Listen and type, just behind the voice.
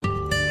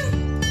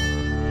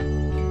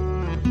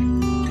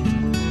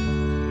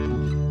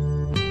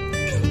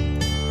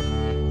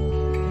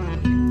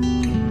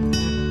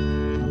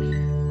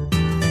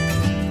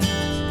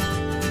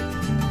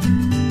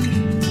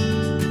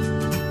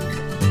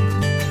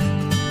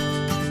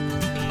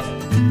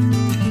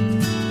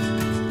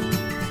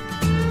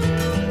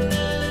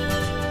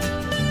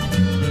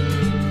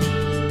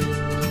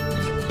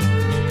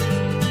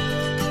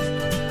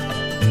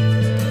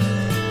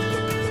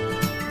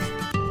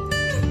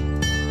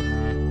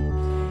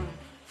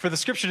For the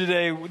scripture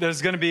today,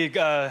 there's going to be,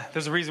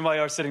 there's a reason why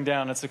you are sitting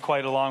down. It's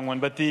quite a long one.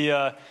 But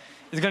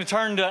it's going to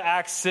turn to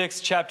Acts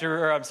 6,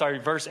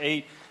 verse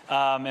 8.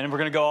 And we're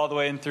going to go all the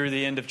way in through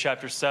the end of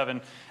chapter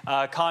 7.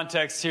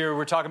 Context here,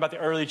 we're talking about the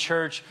early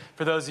church.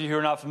 For those of you who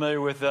are not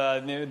familiar with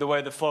the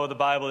way the flow of the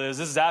Bible is,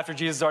 this is after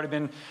Jesus has already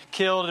been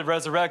killed and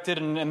resurrected,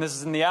 and this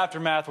is in the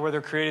aftermath where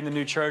they're creating the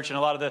new church, and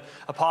a lot of the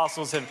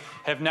apostles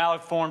have now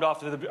formed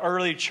off to the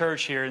early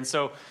church here. And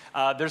so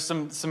there's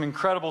some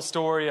incredible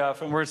story,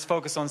 from we're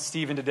focused on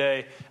Stephen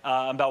today,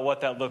 about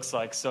what that looks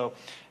like. So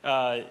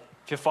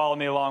if you follow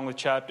me along with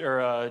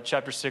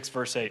chapter 6,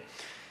 verse 8.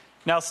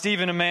 Now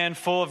Stephen, a man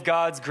full of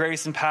God's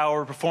grace and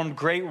power, performed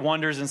great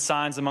wonders and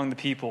signs among the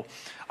people.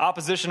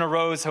 Opposition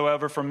arose,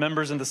 however, from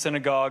members in the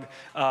synagogue,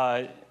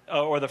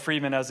 or the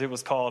freedmen as it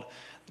was called,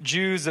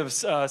 Jews of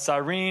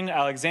Cyrene,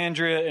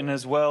 Alexandria, and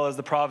as well as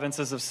the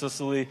provinces of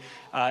Sicily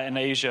and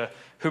Asia,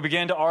 who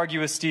began to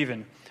argue with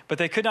Stephen. But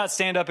they could not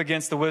stand up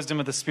against the wisdom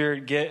of the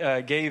Spirit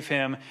gave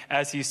him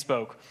as he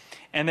spoke.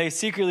 And they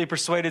secretly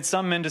persuaded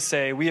some men to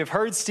say, "We have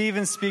heard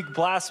Stephen speak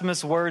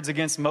blasphemous words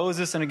against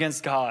Moses and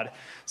against God."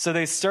 So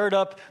they stirred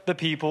up the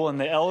people and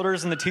the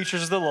elders and the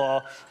teachers of the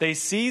law. They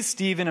seized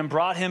Stephen and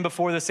brought him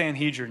before the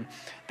Sanhedrin.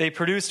 They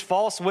produced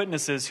false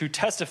witnesses who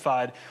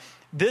testified,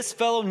 "This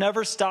fellow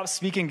never stopped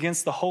speaking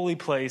against the holy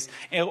place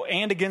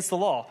and against the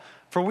law.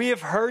 For we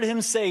have heard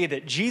him say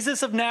that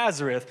Jesus of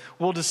Nazareth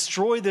will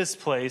destroy this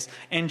place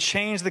and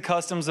change the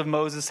customs of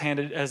Moses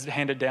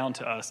handed down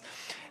to us."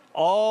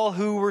 All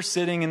who were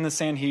sitting in the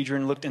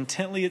Sanhedrin looked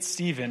intently at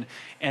Stephen,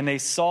 and they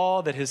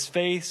saw that his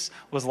face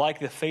was like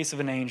the face of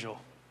an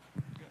angel.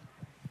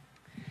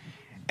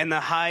 And the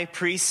high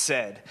priest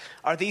said,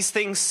 "Are these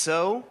things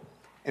so?"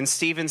 And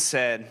Stephen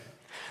said,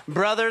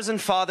 "Brothers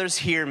and fathers,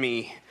 hear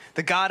me.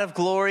 The God of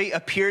glory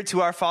appeared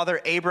to our father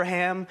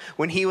Abraham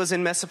when he was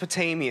in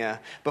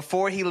Mesopotamia,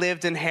 before he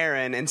lived in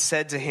Haran, and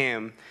said to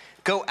him,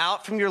 'Go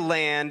out from your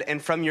land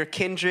and from your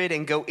kindred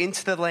and go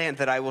into the land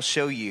that I will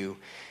show you.'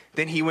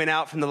 Then he went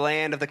out from the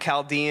land of the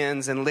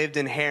Chaldeans and lived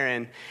in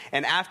Haran.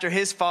 And after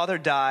his father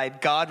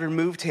died, God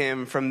removed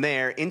him from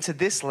there into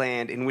this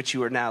land in which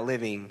you are now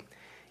living.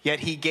 Yet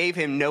he gave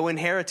him no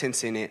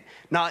inheritance in it,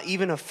 not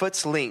even a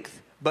foot's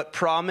length, but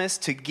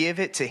promised to give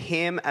it to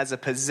him as a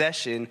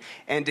possession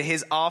and to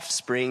his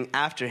offspring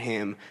after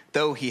him,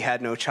 though he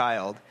had no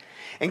child.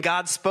 And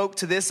God spoke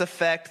to this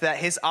effect, that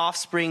his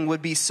offspring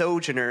would be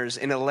sojourners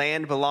in a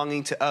land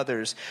belonging to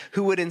others,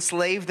 who would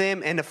enslave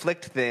them and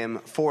afflict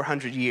them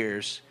 400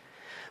 years.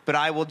 But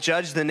I will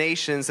judge the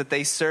nations that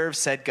they serve,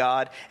 said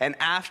God, and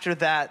after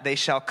that they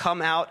shall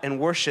come out and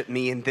worship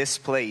me in this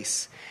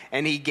place.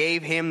 And he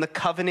gave him the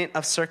covenant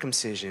of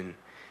circumcision.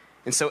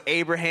 And so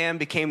Abraham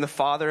became the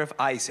father of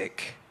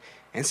Isaac,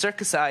 and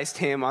circumcised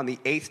him on the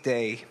 8th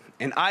day.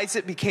 And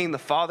Isaac became the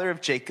father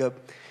of Jacob,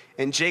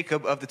 and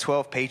Jacob of the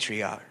 12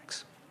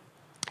 patriarchs.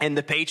 And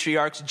the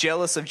patriarchs,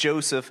 jealous of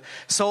Joseph,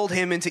 sold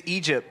him into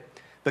Egypt.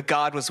 But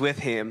God was with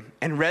him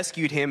and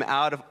rescued him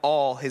out of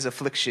all his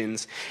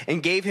afflictions,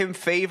 and gave him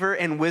favor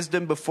and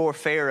wisdom before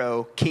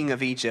Pharaoh, king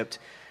of Egypt,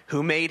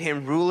 who made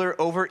him ruler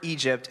over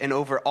Egypt and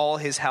over all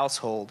his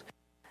household.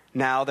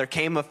 Now there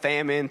came a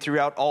famine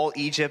throughout all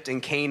Egypt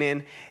and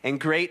Canaan, and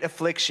great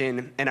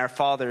affliction, and our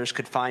fathers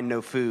could find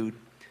no food.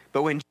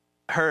 But when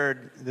Jacob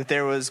heard that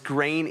there was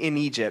grain in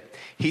Egypt,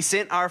 he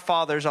sent our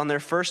fathers on their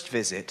first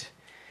visit.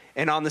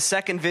 And on the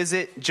second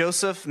visit,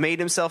 Joseph made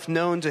himself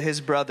known to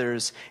his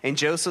brothers, and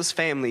Joseph's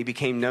family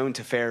became known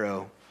to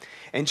Pharaoh.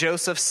 And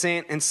Joseph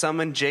sent and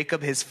summoned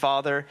Jacob his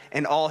father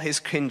and all his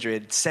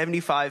kindred,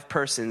 75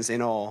 persons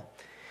in all.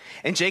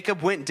 And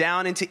Jacob went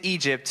down into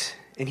Egypt,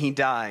 and he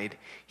died,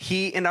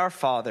 he and our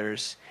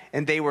fathers,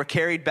 and they were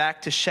carried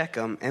back to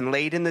Shechem and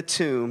laid in the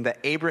tomb that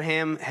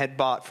Abraham had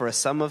bought for a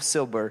sum of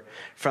silver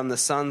from the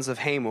sons of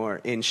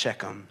Hamor in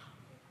Shechem.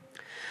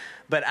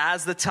 But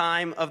as the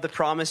time of the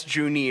promise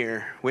drew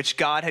near, which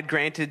God had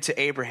granted to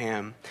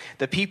Abraham,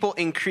 the people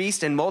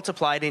increased and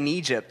multiplied in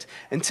Egypt,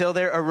 until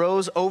there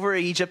arose over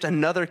Egypt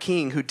another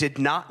king who did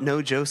not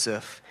know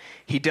Joseph.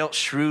 He dealt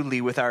shrewdly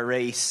with our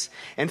race,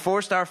 and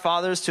forced our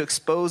fathers to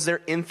expose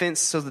their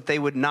infants so that they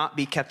would not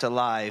be kept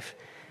alive.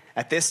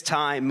 At this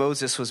time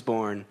Moses was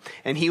born,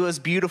 and he was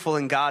beautiful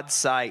in God's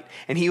sight,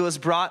 and he was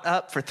brought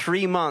up for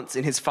 3 months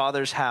in his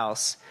father's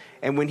house.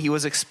 And when he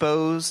was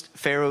exposed,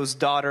 Pharaoh's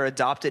daughter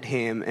adopted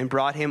him and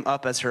brought him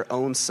up as her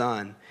own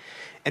son.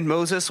 And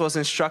Moses was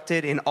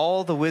instructed in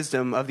all the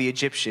wisdom of the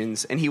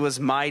Egyptians, and he was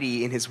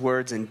mighty in his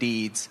words and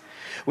deeds.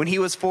 When he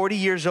was 40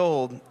 years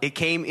old, it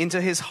came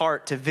into his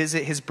heart to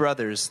visit his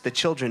brothers, the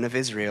children of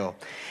Israel.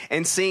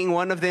 And seeing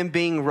one of them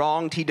being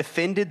wronged, he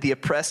defended the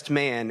oppressed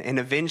man and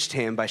avenged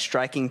him by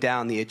striking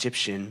down the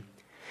Egyptian.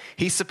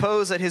 He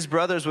supposed that his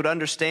brothers would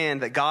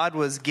understand that God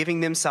was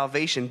giving them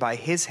salvation by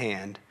his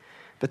hand,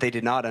 but they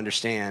did not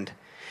understand.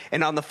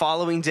 And on the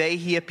following day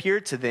he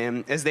appeared to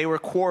them as they were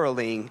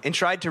quarreling, and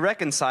tried to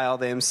reconcile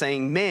them,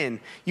 saying, "Men,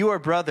 you are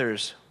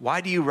brothers.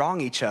 Why do you wrong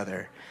each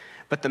other?"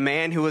 But the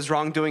man who was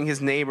wrongdoing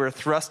his neighbor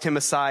thrust him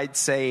aside,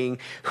 saying,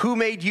 "Who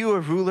made you a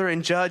ruler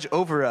and judge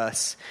over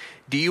us?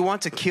 Do you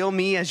want to kill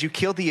me as you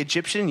killed the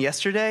Egyptian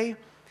yesterday?"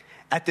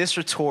 At this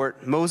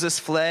retort, Moses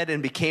fled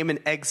and became an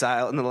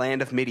exile in the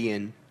land of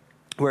Midian,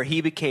 where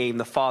he became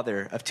the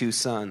father of 2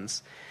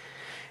 sons.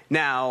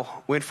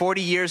 Now, when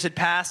 40 years had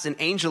passed, an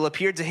angel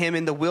appeared to him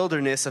in the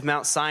wilderness of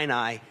Mount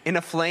Sinai, in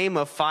a flame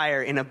of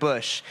fire in a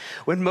bush.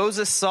 When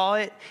Moses saw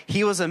it,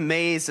 he was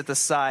amazed at the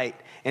sight,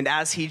 and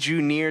as he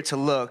drew near to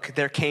look,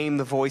 there came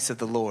the voice of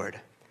the Lord.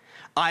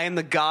 "I am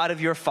the God of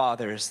your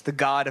fathers, the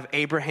God of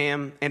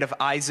Abraham and of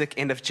Isaac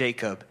and of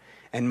Jacob."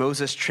 And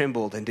Moses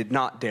trembled and did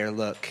not dare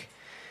look.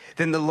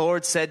 Then the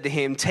Lord said to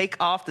him, "Take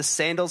off the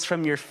sandals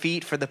from your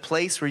feet, for the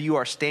place where you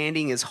are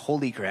standing is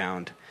holy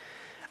ground.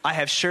 I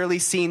have surely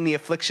seen the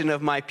affliction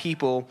of my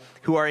people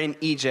who are in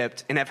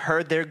Egypt, and have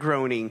heard their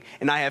groaning,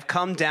 and I have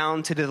come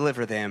down to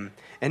deliver them.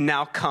 And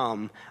now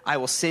come, I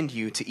will send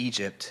you to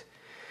Egypt."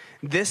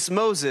 This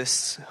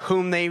Moses,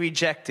 whom they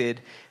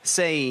rejected,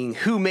 saying,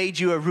 "Who made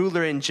you a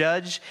ruler and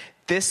judge?"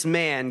 This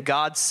man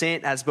God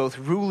sent as both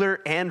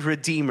ruler and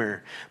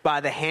redeemer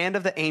by the hand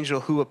of the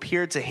angel who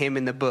appeared to him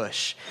in the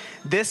bush.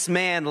 This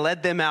man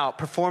led them out,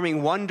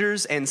 performing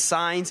wonders and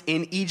signs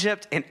in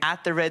Egypt and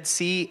at the Red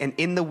Sea and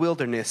in the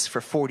wilderness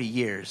for 40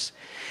 years.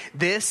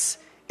 This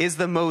is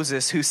the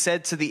Moses who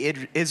said to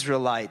the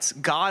Israelites,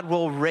 "God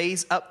will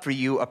raise up for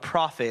you a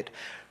prophet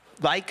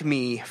like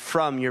me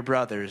from your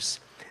brothers."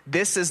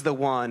 This is the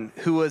one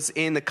who was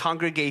in the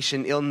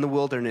congregation in the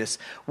wilderness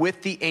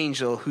with the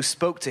angel who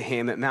spoke to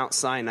him at Mount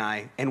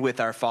Sinai and with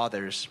our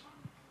fathers.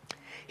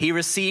 He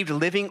received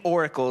living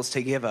oracles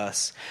to give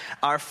us.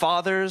 Our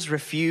fathers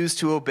refused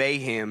to obey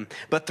him,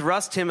 but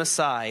thrust him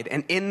aside,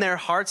 and in their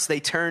hearts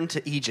they turned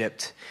to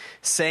Egypt,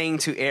 saying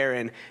to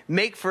Aaron,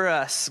 "Make for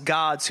us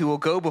gods who will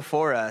go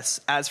before us.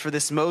 As for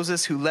this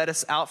Moses who led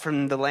us out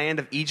from the land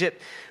of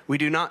Egypt, we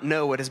do not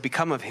know what has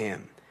become of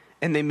him."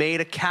 And they made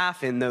a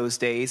calf in those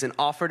days and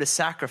offered a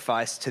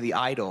sacrifice to the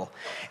idol,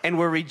 and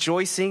were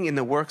rejoicing in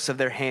the works of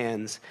their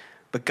hands.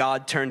 But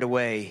God turned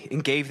away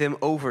and gave them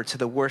over to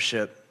the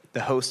worship,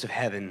 the host of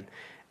heaven.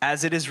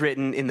 As it is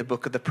written in the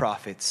book of the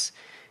prophets,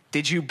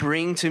 "Did you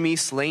bring to me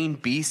slain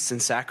beasts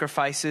and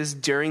sacrifices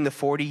during the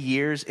 40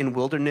 years in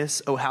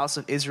wilderness, O house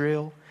of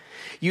Israel?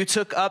 You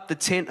took up the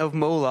tent of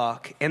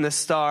Moloch and the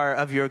star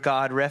of your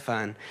god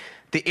Rephan,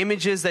 the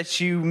images that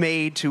you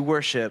made to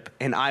worship,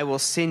 and I will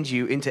send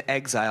you into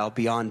exile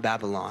beyond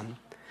Babylon."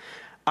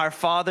 Our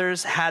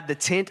fathers had the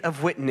tent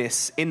of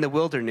witness in the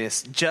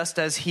wilderness, just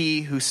as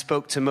he who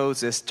spoke to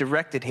Moses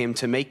directed him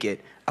to make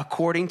it,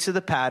 according to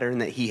the pattern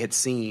that he had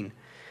seen.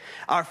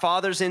 Our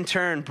fathers in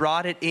turn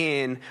brought it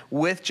in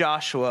with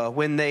Joshua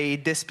when they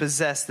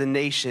dispossessed the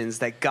nations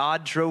that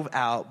God drove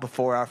out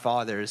before our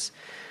fathers.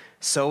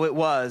 So it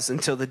was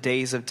until the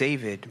days of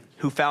David,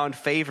 who found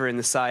favor in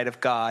the sight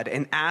of God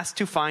and asked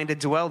to find a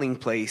dwelling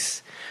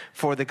place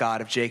for the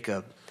God of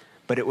Jacob.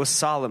 But it was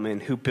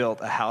Solomon who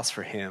built a house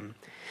for him.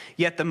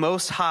 Yet the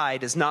Most High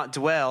does not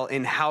dwell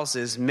in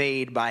houses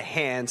made by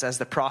hands, as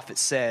the prophet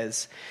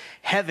says,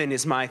 "Heaven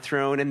is my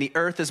throne and the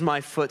earth is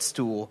my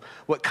footstool.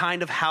 What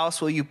kind of house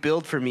will you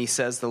build for me,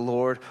 says the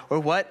Lord, or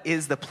what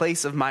is the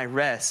place of my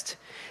rest?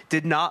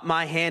 Did not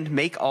my hand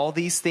make all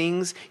these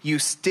things? You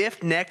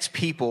stiff-necked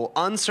people,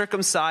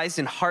 uncircumcised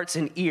in hearts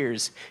and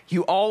ears,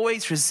 you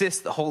always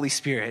resist the Holy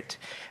Spirit,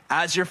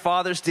 as your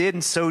fathers did,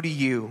 and so do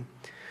you.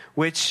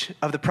 Which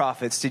of the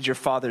prophets did your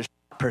fathers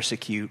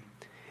persecute?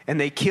 And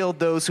they killed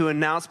those who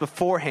announced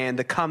beforehand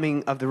the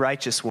coming of the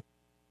righteous one,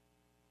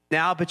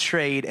 now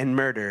betrayed and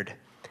murdered.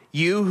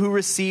 You who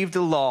received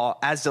the law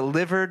as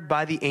delivered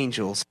by the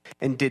angels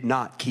and did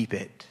not keep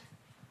it."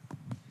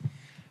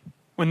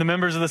 When the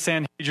members of the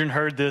Sanhedrin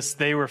heard this,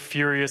 they were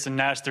furious and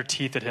gnashed their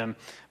teeth at him.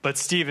 But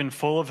Stephen,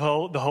 full of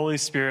the Holy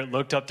Spirit,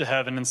 looked up to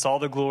heaven and saw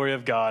the glory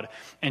of God.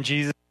 And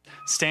Jesus,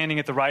 standing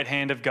at the right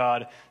hand of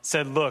God,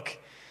 said, "Look,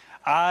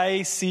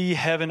 I see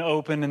heaven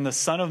open and the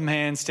Son of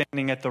Man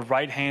standing at the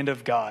right hand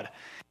of God."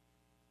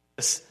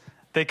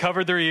 They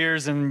covered their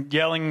ears and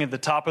yelling at the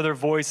top of their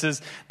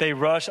voices, they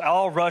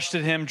all rushed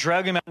at him,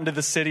 dragged him out into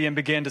the city and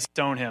began to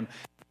stone him.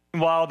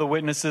 Meanwhile, the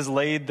witnesses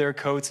laid their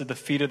coats at the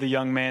feet of the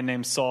young man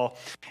named Saul.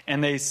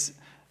 And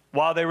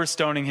while they were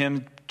stoning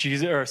him,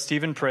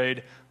 Stephen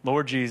prayed,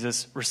 "Lord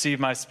Jesus,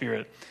 receive my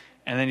spirit."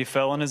 And then he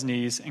fell on his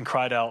knees and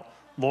cried out,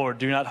 "Lord,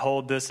 do not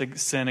hold this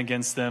sin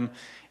against them."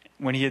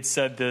 When he had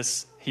said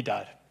this, he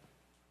died.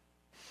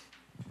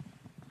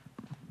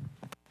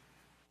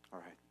 All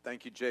right.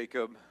 Thank you,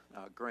 Jacob.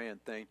 Grant,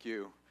 thank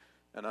you.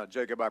 And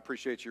Jacob, I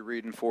appreciate you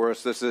reading for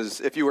us. This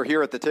is, if you were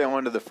here at the tail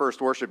end of the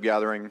first worship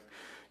gathering,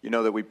 you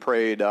know that we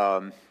prayed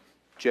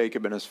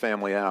Jacob and his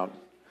family out.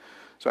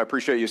 So I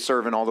appreciate you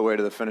serving all the way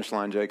to the finish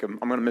line, Jacob.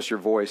 I'm going to miss your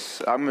voice.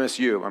 I'm going to miss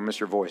you. I miss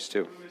your voice,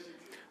 too.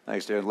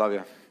 Thanks, dude. Love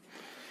you.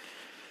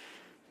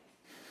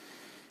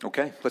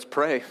 Okay, let's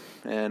pray,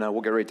 and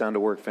we'll get right down to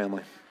work,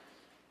 family.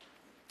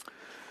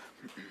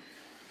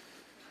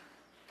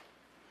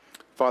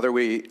 Father,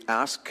 we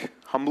ask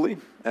humbly,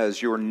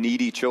 as your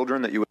needy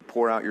children, that you would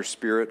pour out your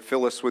Spirit.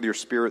 Fill us with your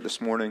Spirit this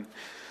morning.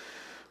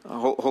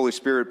 Holy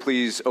Spirit,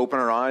 please open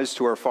our eyes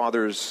to our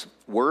Father's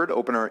word,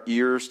 open our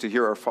ears to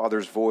hear our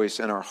Father's voice,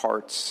 and our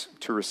hearts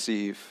to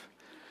receive.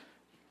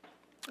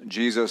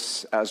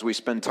 Jesus, as we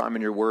spend time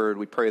in your word,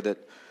 we pray that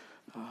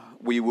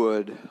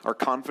our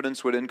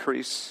confidence would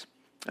increase.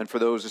 And for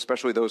those,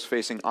 especially those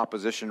facing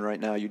opposition right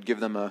now, you'd give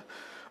them a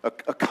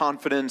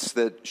confidence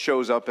that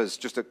shows up as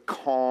just a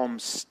calm,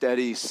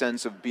 steady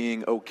sense of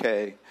being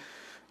okay.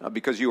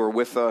 Because you are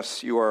with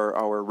us, you are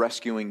our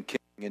rescuing King,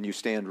 and you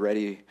stand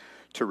ready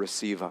to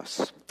receive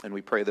us. And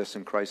we pray this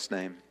in Christ's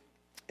name.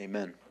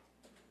 Amen.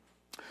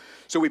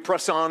 So we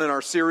press on in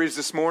our series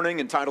this morning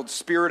entitled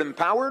Spirit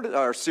Empowered.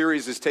 Our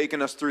series has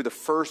taken us through the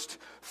first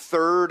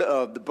third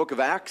of the book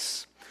of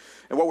Acts.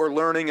 And what we're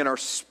learning in our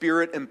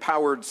Spirit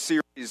Empowered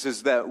series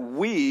is that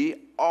we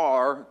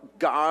are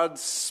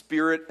God's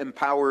Spirit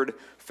Empowered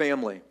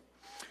family.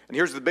 And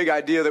here's the big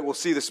idea that we'll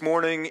see this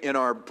morning in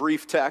our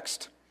brief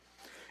text.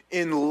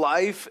 In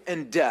life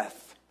and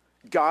death,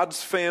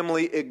 God's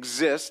family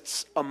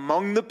exists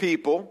among the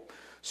people,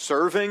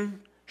 serving,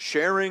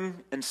 sharing,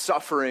 and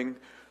suffering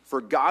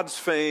for God's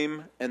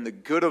fame and the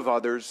good of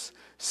others,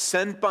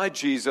 sent by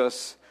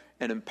Jesus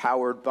and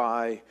empowered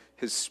by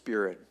his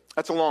Spirit.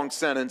 That's a long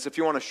sentence. If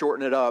you want to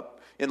shorten it up,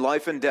 in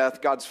life and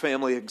death, God's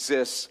family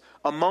exists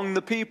among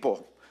the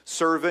people,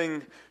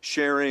 serving,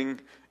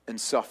 sharing,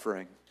 and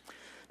suffering.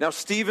 Now,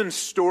 Stephen's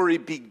story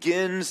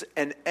begins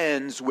and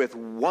ends with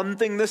one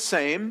thing the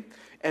same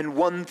and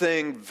one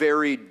thing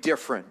very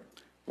different.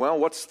 Well,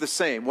 what's the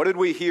same? What did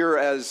we hear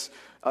as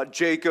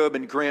Jacob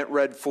and Grant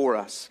read for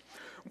us?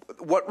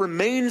 What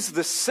remains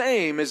the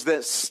same is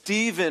that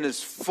Stephen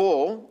is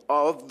full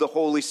of the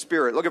Holy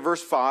Spirit. Look at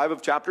verse 5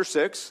 of chapter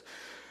 6.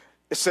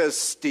 It says,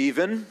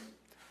 Stephen,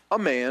 a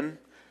man,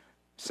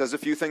 says a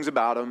few things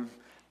about him,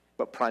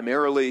 but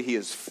primarily he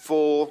is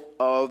full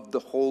of the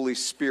Holy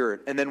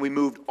Spirit. And then we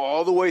moved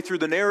all the way through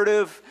the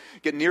narrative,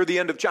 get near the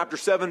end of chapter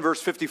 7,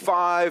 verse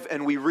 55,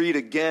 and we read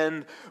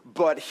again,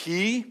 but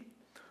he,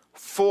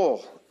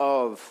 full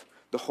of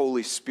the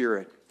Holy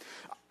Spirit.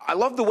 I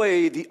love the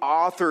way the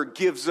author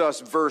gives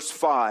us verse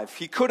 5.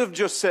 He could have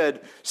just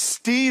said,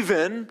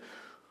 Stephen,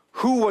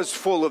 who was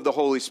full of the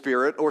Holy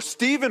Spirit, or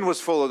Stephen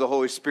was full of the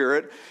Holy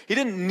Spirit. He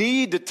didn't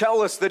need to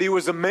tell us that he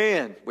was a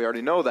man. We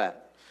already know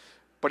that.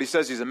 But he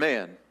says he's a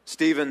man.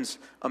 Stephen's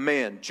a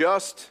man.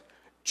 Just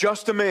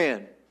a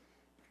man.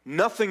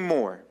 Nothing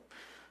more.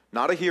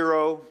 Not a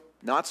hero,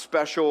 not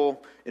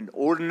special, an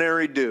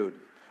ordinary dude,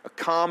 a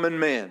common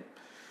man.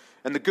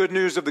 And the good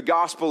news of the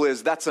gospel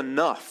is that's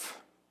enough.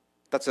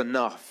 That's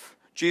enough.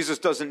 Jesus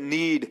doesn't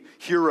need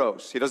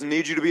heroes. He doesn't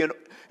need you to be an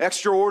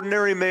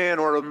extraordinary man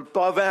or an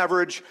above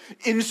average,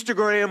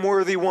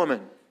 Instagram-worthy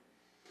woman.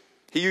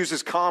 He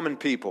uses common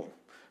people,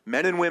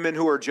 men and women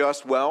who are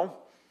just, well,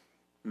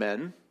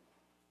 men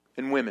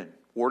and women,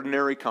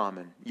 ordinary,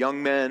 common,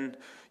 young men,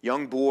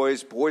 young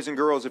boys, boys and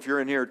girls, if you're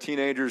in here,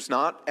 teenagers,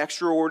 not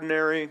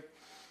extraordinary,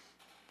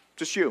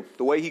 just you,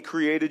 the way he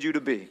created you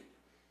to be.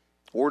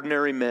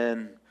 Ordinary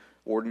men,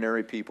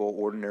 ordinary people,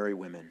 ordinary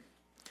women.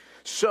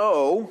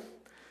 So,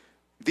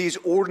 these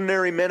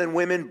ordinary men and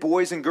women,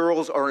 boys and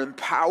girls, are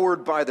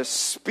empowered by the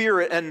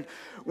Spirit. And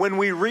when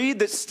we read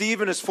that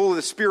Stephen is full of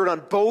the Spirit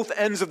on both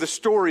ends of the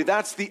story,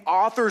 that's the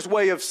author's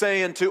way of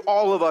saying to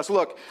all of us,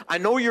 look, I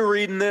know you're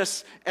reading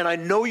this, and I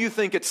know you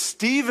think it's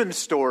Stephen's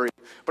story,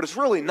 but it's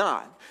really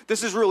not.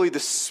 This is really the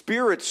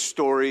Spirit's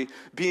story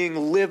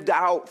being lived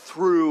out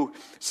through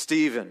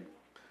Stephen.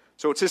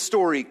 So it's his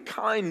story,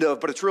 kind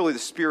of, but it's really the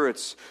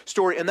Spirit's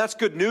story. And that's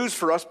good news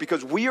for us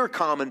because we are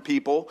common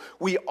people.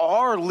 We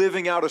are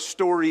living out a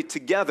story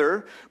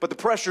together, but the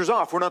pressure's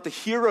off. We're not the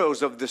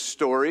heroes of this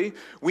story.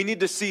 We need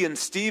to see in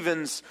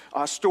Stephen's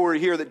story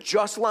here that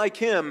just like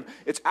him,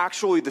 it's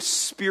actually the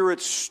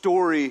Spirit's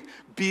story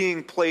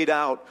being played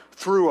out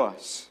through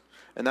us.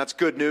 And that's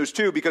good news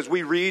too, because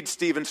we read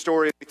Stephen's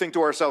story and we think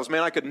to ourselves,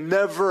 man, I could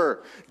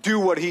never do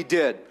what he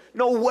did.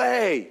 No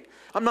way.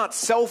 I'm not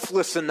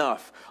selfless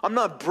enough. I'm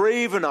not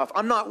brave enough.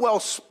 I'm not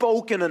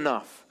well-spoken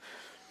enough.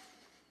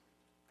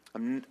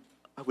 I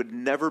would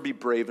never be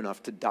brave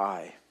enough to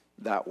die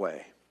that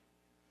way.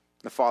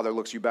 The father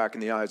looks you back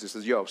in the eyes and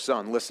says, yo,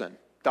 son, listen,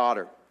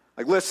 daughter,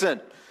 listen.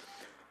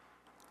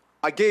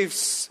 I gave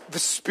the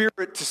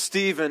Spirit to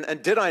Stephen,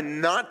 and did I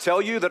not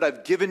tell you that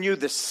I've given you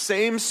the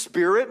same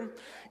Spirit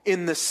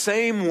in the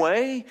same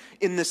way,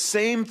 in the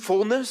same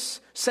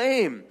fullness?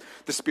 Same.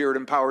 The Spirit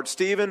empowered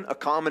Stephen, a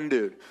common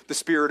dude. The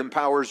Spirit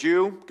empowers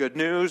you, good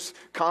news,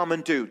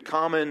 common dude,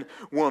 common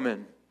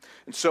woman.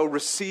 And so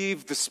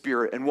receive the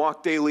Spirit and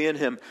walk daily in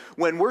him.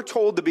 When we're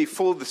told to be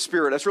full of the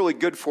Spirit, that's really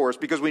good for us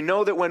because we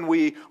know that when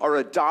we are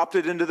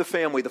adopted into the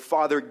family, the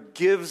Father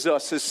gives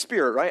us his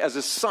Spirit, right, as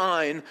a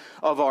sign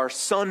of our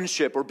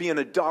sonship or being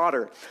a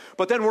daughter.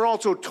 But then we're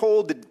also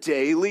told to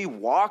daily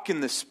walk in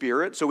the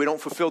Spirit so we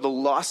don't fulfill the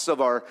lusts of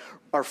our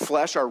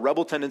flesh, our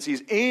rebel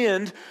tendencies.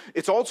 And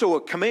it's also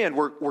a command.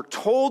 We're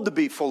told to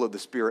be full of the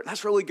Spirit.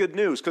 That's really good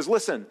news because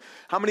listen,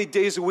 how many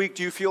days a week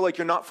do you feel like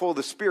you're not full of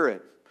the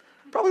Spirit?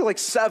 Probably like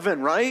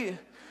 7, right?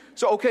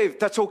 So, okay,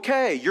 that's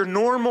okay. You're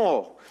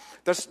normal.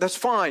 That's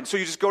fine. So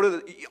you just go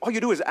to all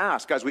you do is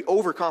ask. Guys, we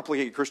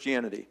overcomplicate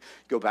Christianity.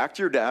 Go back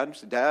to your dad.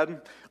 Say,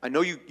 Dad, I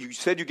know you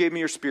said you gave me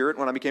your spirit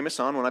when I became a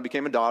son, when I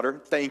became a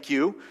daughter. Thank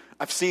you.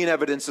 I've seen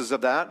evidences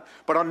of that.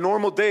 But on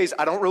normal days,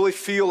 I don't really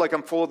feel like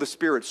I'm full of the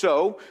Spirit.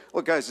 So,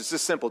 look, guys, it's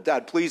just simple.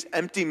 Dad, please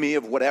empty me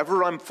of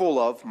whatever I'm full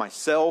of,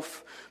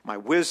 myself, my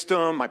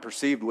wisdom, my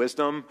perceived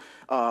wisdom,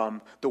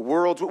 the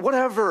world,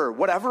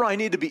 whatever I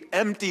need to be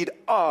emptied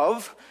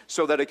of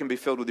so that it can be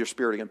filled with your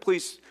Spirit again.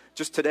 Please,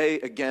 just today,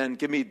 again,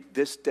 give me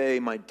this day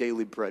my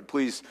daily bread.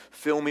 Please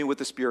fill me with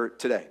the Spirit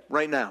today,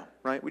 right now,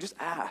 right? We just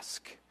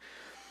ask.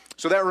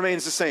 So that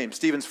remains the same.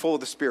 Stephen's full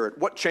of the Spirit.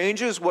 What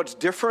changes? What's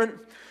different?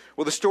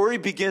 Well, the story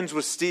begins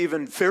with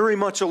Stephen very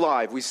much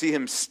alive. We see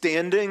him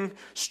standing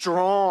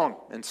strong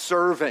and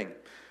serving.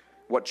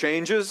 What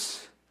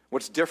changes?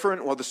 What's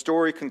different? Well, the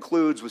story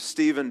concludes with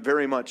Stephen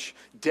very much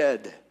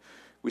dead.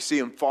 We see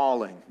him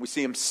falling. We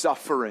see him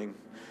suffering.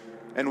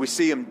 And we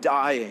see him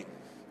dying.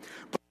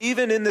 But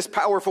even in this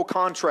powerful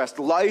contrast,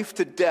 life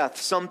to death,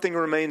 something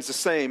remains the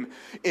same.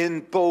 In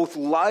both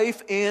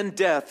life and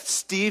death,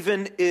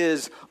 Stephen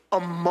is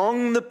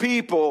among the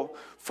people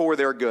for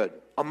their good.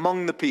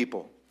 Among the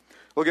people.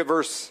 Look at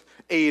verse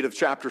 8 of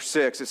chapter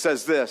 6. It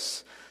says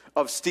this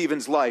of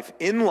Stephen's life.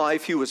 In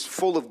life, he was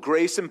full of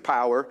grace and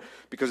power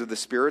because of the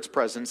Spirit's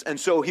presence. And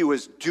so he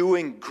was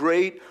doing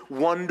great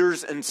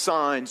wonders and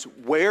signs.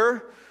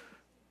 Where?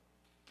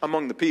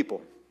 Among the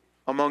people.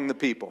 Among the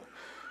people.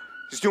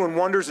 He's doing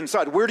wonders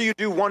inside. Where do you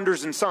do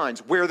wonders and signs?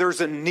 Where there's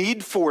a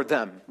need for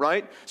them,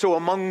 right? So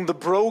among the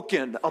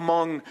broken,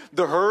 among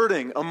the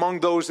hurting, among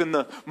those in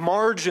the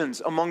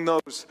margins, among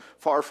those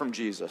far from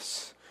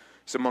Jesus.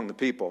 It's among the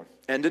people.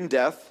 And in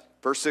death,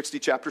 verse 60,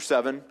 chapter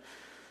 7,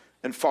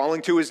 and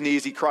falling to his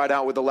knees, he cried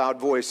out with a loud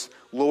voice,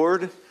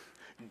 Lord,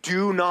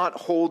 do not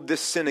hold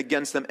this sin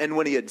against them. And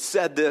when he had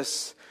said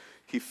this,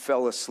 he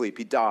fell asleep.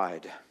 He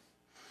died.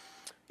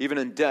 Even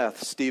in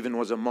death, Stephen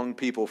was among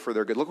people for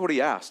their good. Look what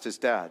he asked his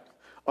dad.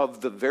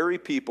 Of the very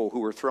people who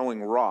were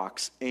throwing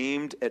rocks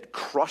aimed at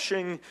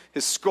crushing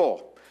his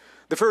skull,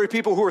 the very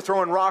people who were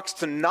throwing rocks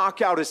to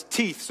knock out his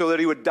teeth so that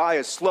he would die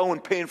a slow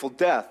and painful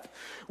death,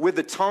 with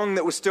the tongue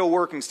that was still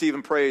working,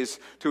 Stephen prays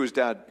to his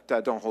dad,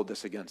 Dad, don't hold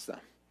this against them.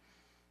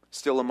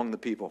 Still among the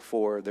people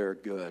for their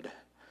good.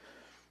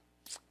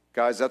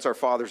 Guys, that's our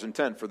Father's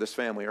intent for this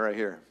family right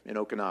here in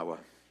Okinawa.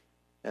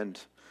 And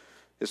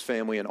his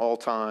family in all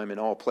time, in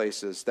all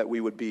places, that we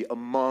would be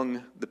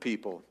among the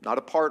people, not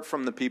apart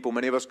from the people.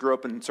 Many of us grew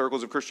up in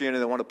circles of Christianity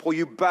that want to pull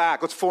you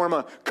back. Let's form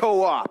a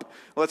co-op.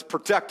 Let's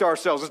protect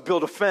ourselves. Let's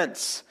build a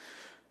fence.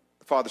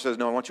 The Father says,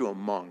 no, I want you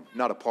among,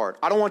 not apart.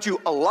 I don't want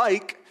you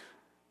alike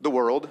the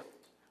world,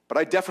 but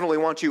I definitely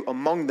want you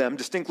among them,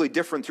 distinctly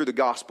different through the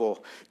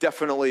gospel,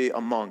 definitely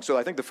among. So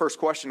I think the first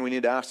question we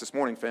need to ask this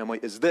morning, family,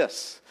 is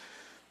this.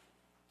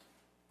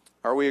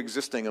 Are we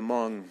existing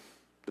among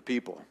the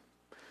people?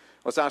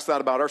 Let's ask that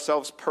about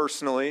ourselves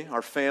personally,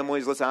 our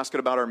families. Let's ask it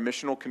about our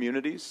missional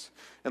communities.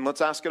 And let's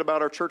ask it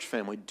about our church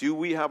family. Do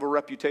we have a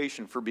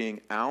reputation for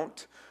being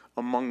out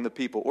among the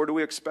people? Or do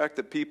we expect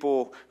that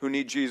people who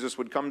need Jesus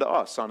would come to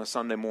us on a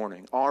Sunday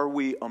morning? Are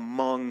we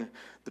among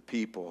the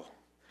people?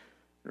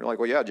 You're like,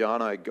 well, yeah,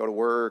 John, I go to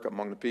work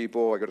among the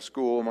people. I go to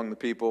school among the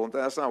people.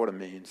 That's not what it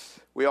means.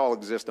 We all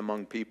exist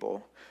among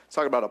people. Let's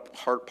talk about a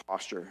heart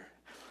posture.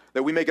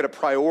 That we make it a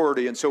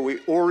priority, and so we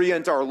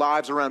orient our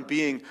lives around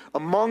being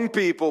among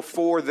people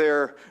for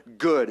their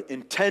good,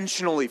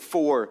 intentionally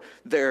for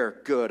their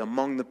good,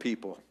 among the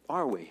people.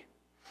 Are we?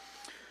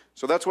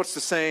 So that's what's the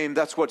same,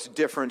 that's what's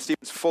different.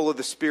 Stephen's full of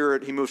the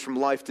Spirit. He moves from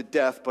life to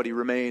death, but he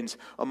remains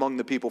among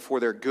the people for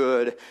their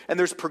good. And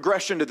there's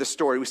progression to the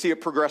story. We see it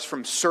progress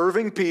from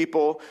serving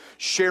people,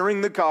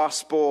 sharing the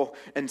gospel,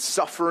 and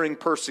suffering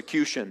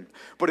persecution.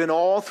 But in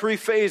all three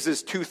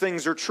phases, two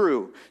things are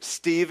true.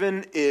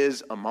 Stephen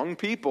is among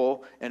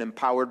people and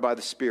empowered by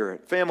the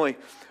Spirit. Family,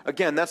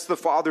 again, that's the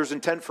Father's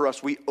intent for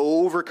us. We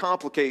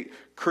overcomplicate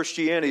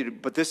Christianity,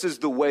 but this is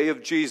the way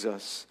of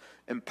Jesus,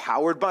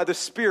 empowered by the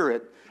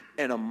Spirit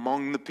and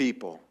among the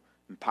people.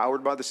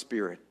 Empowered by the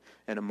Spirit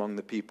and among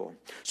the people.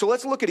 So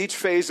let's look at each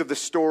phase of the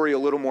story a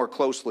little more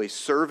closely.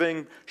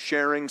 Serving,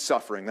 sharing,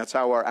 suffering. That's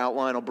how our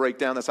outline will break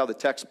down. That's how the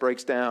text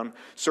breaks down.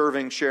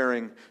 Serving,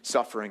 sharing,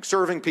 suffering.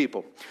 Serving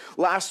people.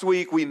 Last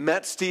week we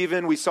met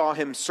Stephen. We saw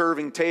him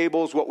serving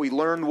tables. What we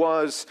learned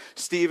was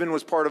Stephen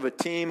was part of a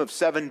team of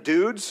 7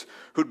 dudes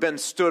who'd been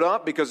stood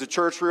up because the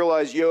church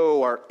realized,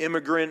 our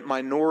immigrant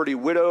minority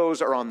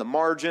widows are on the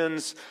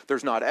margins.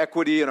 There's not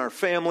equity in our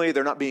family.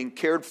 They're not being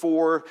cared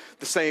for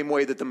the same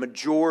way that the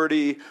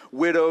majority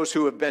widows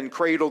who have been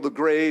cradled to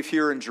grave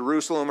here in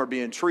Jerusalem are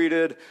being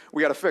treated.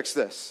 We got to fix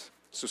this.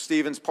 So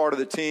Stephen's part of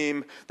the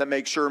team that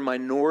makes sure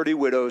minority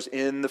widows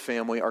in the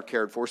family are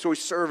cared for. So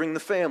he's serving the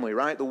family,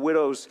 right? The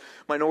widows,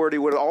 minority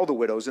widows, all the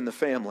widows in the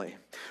family.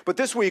 But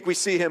this week we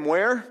see him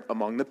where?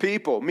 Among the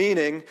people,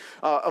 meaning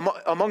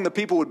among the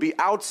people would be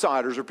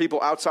outsiders or people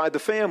outside the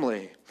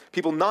family.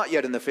 people not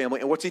yet in the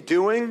family. And what's he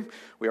doing?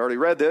 We already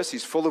read this.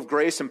 He's full of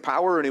grace and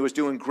power, and he was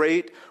doing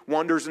great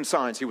wonders and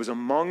signs. He was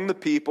among the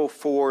people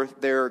for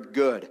their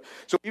good.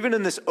 So even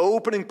in this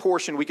opening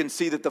portion, we can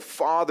see that the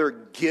Father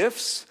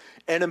gifts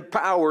and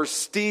empowers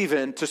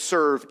Stephen to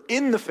serve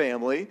in the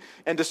family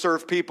and to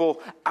serve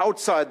people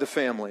outside the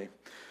family.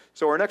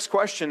 So our next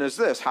question is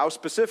this: how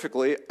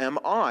specifically am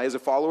I, as a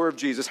follower of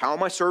Jesus, how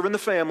am I serving the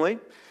family?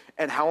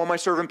 And how am I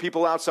serving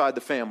people outside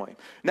the family?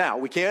 Now,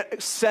 we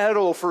can't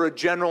settle for a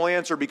general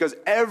answer, because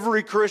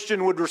every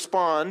Christian would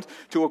respond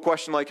to a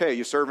question like, hey,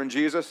 you serving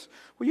Jesus?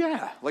 Well,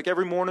 yeah, like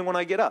every morning when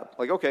I get up.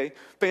 Like, okay,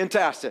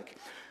 fantastic.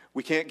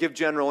 We can't give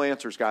general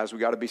answers, guys. We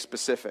got to be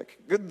specific.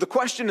 The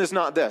question is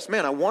not this: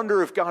 man, I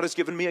wonder if God has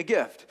given me a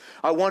gift.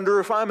 I wonder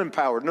if I'm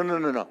empowered.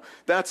 No.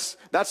 That's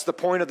the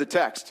point of the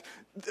text.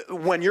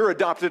 When you're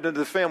adopted into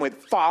the family, the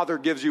Father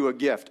gives you a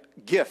gift.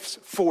 Gifts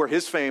for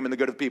his fame and the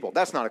good of people.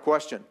 That's not a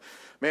question.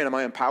 Man, am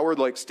I empowered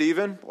like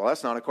Stephen? Well,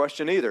 that's not a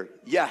question either.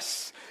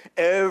 Yes,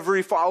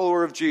 every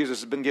follower of Jesus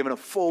has been given a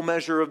full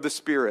measure of the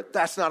Spirit.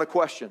 That's not a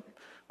question.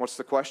 What's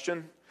the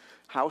question?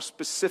 How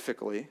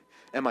specifically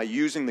am I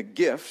using the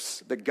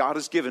gifts that God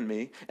has given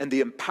me and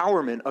the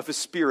empowerment of his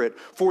Spirit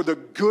for the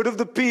good of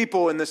the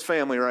people in this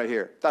family right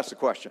here? That's the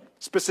question.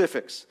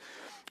 Specifics.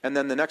 And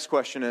then the next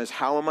question is,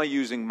 how am I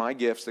using my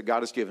gifts that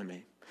God has given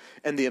me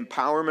and the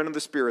empowerment of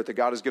the Spirit that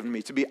God has given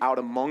me to be out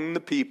among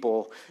the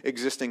people,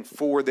 existing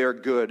for their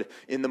good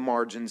in the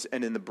margins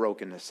and in the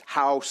brokenness?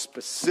 How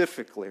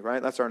specifically,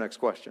 right? That's our next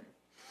question.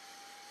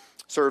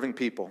 Serving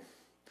people.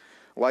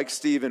 Like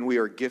Stephen, we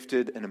are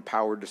gifted and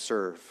empowered to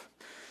serve.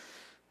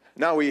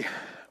 Now we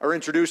are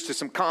introduced to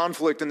some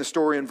conflict in the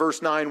story in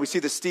verse 9. We see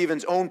that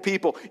Stephen's own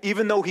people,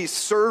 even though he's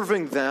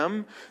serving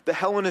them, the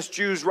Hellenist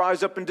Jews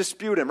rise up and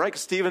dispute him, right?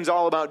 Because Stephen's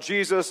all about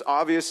Jesus.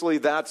 Obviously,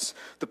 that's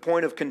the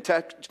point of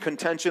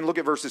contention. Look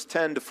at verses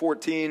 10 to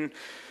 14.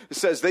 It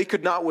says they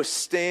could not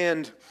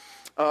withstand,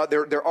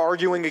 they're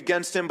arguing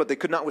against him, but they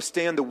could not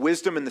withstand the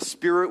wisdom and the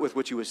spirit with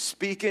which he was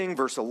speaking.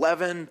 Verse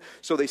 11,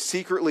 so they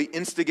secretly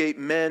instigate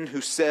men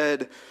who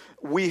said,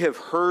 we have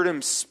heard him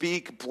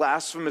speak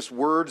blasphemous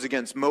words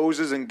against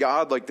Moses and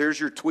God. Like, there's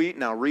your tweet.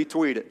 Now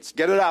retweet it.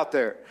 Get it out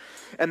there.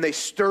 And they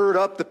stirred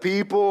up the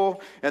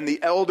people and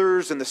the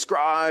elders and the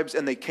scribes,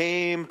 and they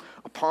came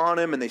upon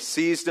him and they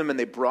seized him and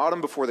they brought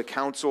him before the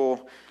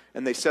council,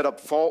 and they set up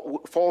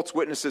false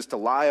witnesses to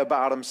lie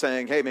about him,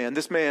 saying, hey man,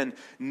 this man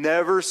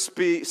never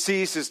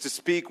ceases to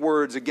speak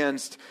words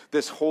against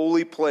this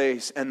holy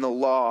place and the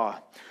law.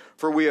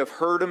 For we have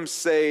heard him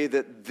say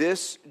that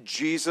this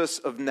Jesus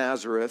of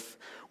Nazareth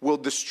will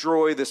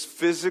destroy this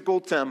physical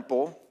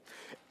temple.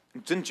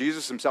 Didn't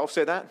Jesus himself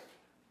say that?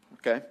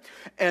 Okay.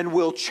 And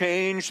will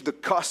change the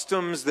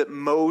customs that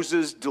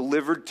Moses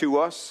delivered to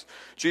us.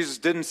 Jesus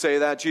didn't say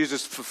that.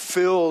 Jesus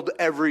fulfilled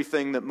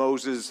everything that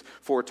Moses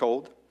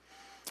foretold.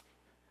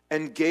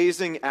 And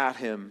gazing at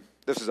him,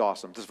 this is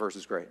awesome. This verse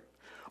is great.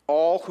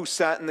 All who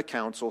sat in the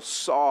council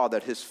saw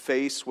that his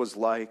face was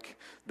like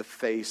the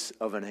face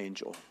of an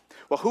angel.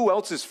 Well, who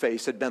else's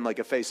face had been like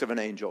a face of an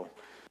angel?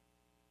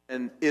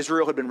 And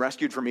Israel had been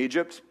rescued from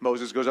Egypt.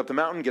 Moses goes up the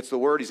mountain, gets the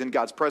word. He's in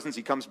God's presence.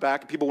 He comes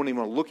back. People wouldn't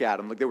even want to look at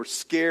him. Like, they were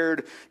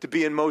scared to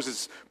be in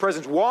Moses'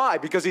 presence. Why?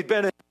 Because he'd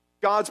been in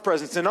God's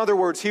presence. In other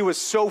words, he was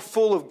so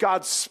full of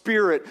God's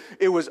Spirit,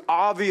 it was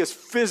obvious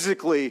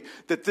physically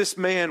that this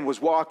man was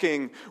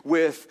walking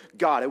with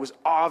God. It was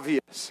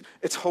obvious.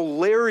 It's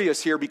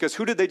hilarious here, because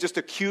who did they just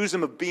accuse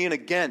him of being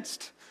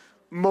against?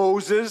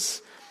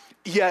 Moses.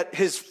 Yet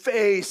his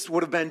face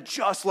would have been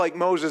just like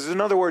Moses. In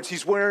other words,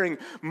 he's wearing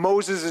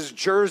Moses'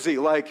 jersey,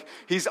 like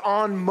he's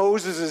on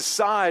Moses'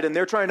 side, and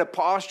they're trying to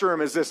posture him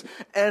as this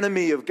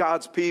enemy of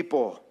God's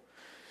people.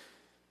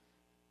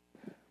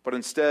 But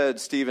instead,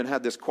 Stephen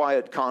had this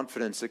quiet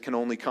confidence that can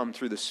only come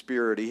through the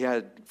Spirit. He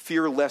had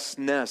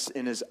fearlessness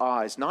in his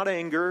eyes. Not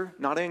anger,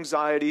 not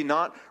anxiety,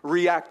 not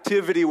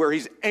reactivity where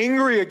he's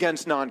angry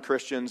against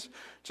non-Christians.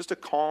 Just a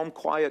calm,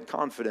 quiet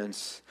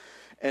confidence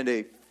and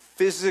a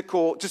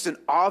physical, just an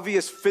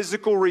obvious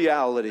physical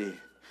reality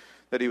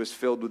that he was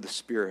filled with the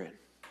Spirit.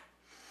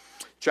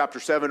 Chapter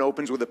 7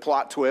 opens with a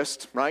plot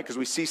twist, right? Because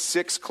we see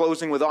 6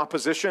 closing with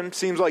opposition.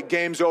 Seems like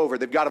game's over.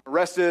 They've got him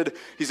arrested.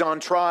 He's on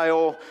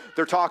trial.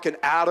 They're talking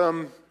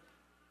Adam.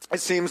 It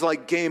seems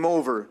like game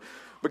over.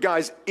 But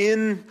guys,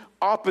 in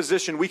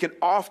opposition, we can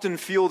often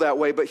feel that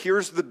way. But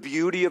here's the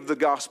beauty of the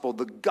gospel.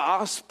 The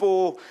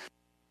gospel,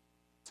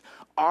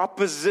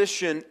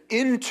 opposition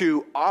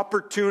into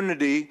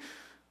opportunity,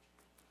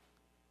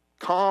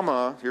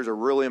 comma, here's a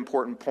really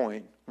important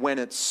point, when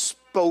it's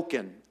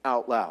spoken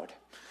out loud.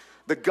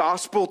 The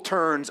gospel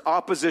turns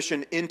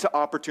opposition into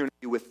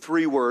opportunity with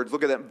 3 words.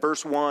 Look at that,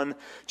 verse 1,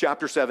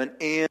 chapter 7.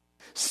 And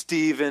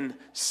Stephen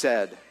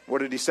said. What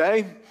did he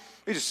say?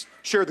 He just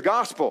shared the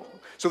gospel.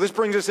 So this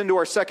brings us into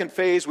our second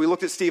phase. We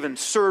looked at Stephen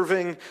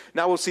serving.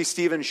 Now we'll see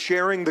Stephen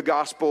sharing the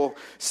gospel.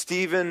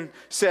 Stephen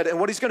said, and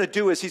what he's going to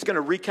do is he's going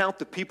to recount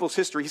the people's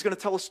history. He's going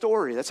to tell a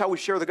story. That's how we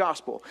share the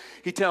gospel.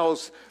 He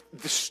tells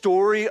the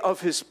story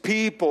of his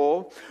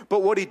people,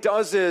 but what he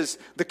does is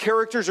the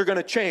characters are going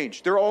to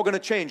change. They're all going to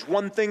change.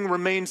 One thing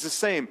remains the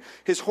same.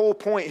 His whole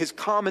point, his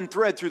common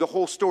thread through the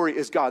whole story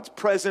is God's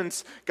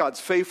presence, God's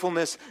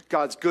faithfulness,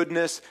 God's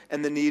goodness,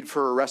 and the need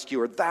for a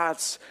rescuer.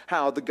 That's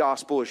how the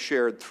gospel is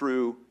shared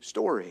through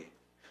story.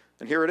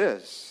 And here it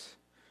is.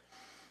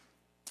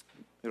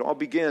 It all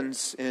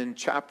begins in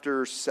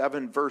chapter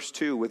 7, verse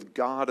 2, with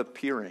God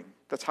appearing.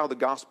 That's how the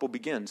gospel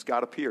begins.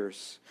 God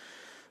appears.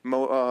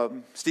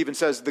 Stephen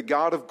says, the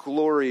God of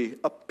glory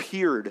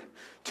appeared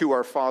to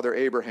our father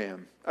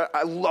Abraham.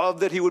 I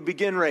love that he would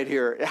begin right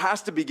here. It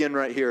has to begin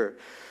right here.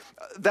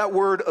 That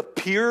word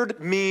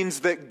appeared means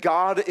that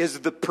God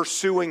is the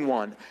pursuing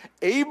one.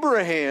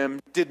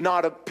 Abraham did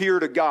not appear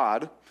to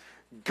God.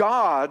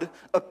 God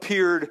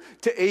appeared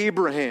to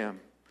Abraham.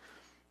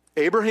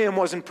 Abraham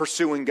wasn't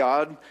pursuing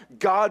God.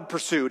 God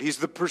pursued. He's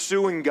the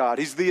pursuing God.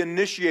 He's the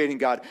initiating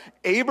God.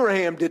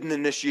 Abraham didn't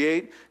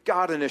initiate.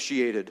 God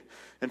initiated.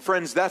 And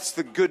friends, that's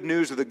the good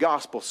news of the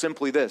gospel.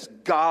 Simply this: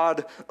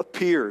 God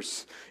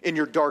appears in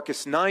your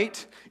darkest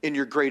night, in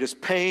your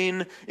greatest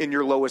pain, in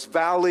your lowest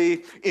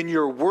valley, in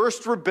your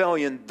worst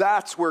rebellion.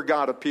 That's where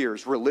God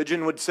appears.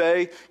 Religion would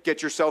say,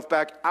 get yourself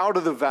back out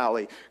of the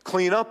valley.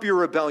 Clean up your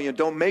rebellion.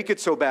 Don't make it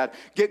so bad.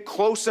 Get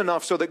close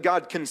enough so that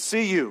God can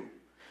see you.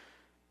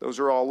 Those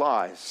are all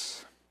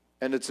lies.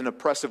 And it's an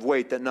oppressive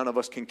weight that none of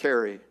us can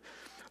carry.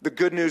 The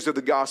good news of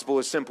the gospel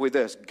is simply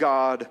this: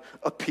 God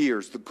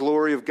appears. The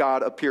glory of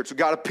God appeared. So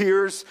God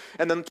appears,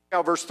 and then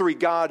verse 3,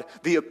 God,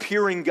 the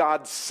appearing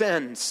God,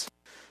 sends.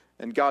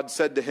 And God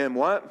said to him,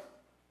 what?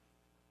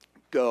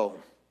 Go.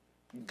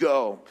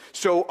 Go.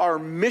 So our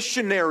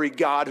missionary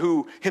God,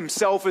 who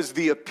himself is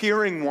the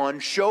appearing one,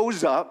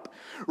 shows up,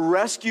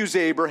 rescues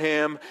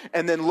Abraham,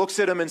 and then looks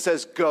at him and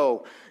says,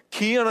 go.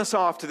 Keying us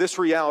off to this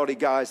reality,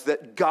 guys,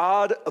 that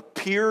God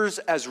appears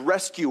as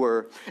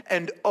rescuer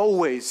and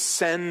always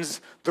sends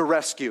the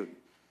rescued.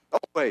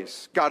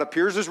 Always. God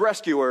appears as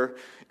rescuer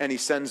and he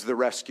sends the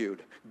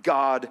rescued.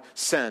 God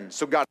sends.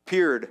 So God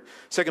appeared.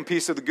 Second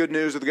piece of the good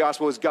news of the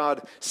gospel is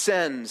God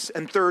sends.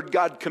 And third,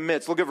 God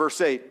commits. Look at verse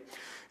 8.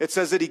 It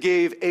says that he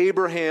gave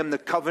Abraham the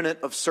covenant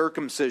of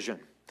circumcision.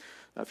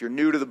 Now, if you're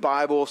new to the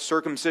Bible,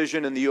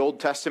 circumcision in the Old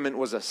Testament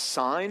was a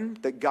sign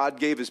that God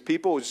gave his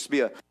people. It was just to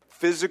be a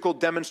physical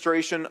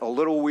demonstration, a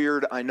little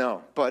weird, I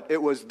know, but it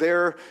was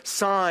their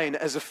sign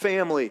as a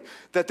family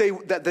that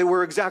they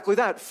were exactly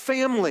that,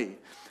 family.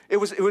 It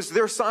was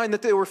their sign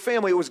that they were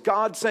family. It was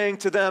God saying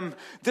to them,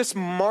 this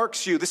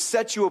marks you, this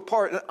sets you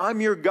apart.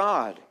 I'm your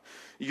God.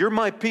 You're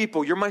my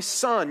people. You're my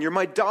son. You're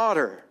my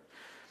daughter.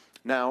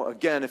 Now,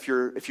 again, if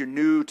you're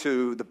new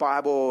to the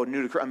Bible,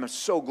 new to Christ, I'm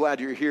so glad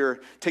you're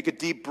here. Take a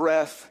deep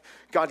breath.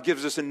 God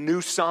gives us a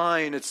new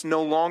sign. It's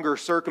no longer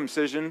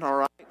circumcision, all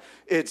right?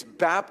 It's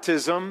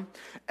baptism.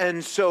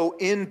 And so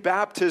in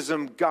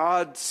baptism,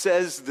 God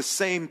says the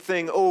same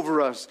thing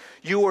over us.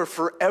 You are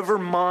forever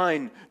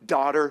mine,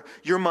 daughter.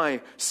 You're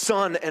my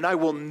son, and I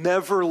will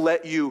never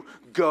let you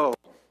go.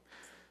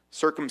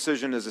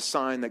 Circumcision is a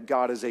sign that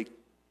God is a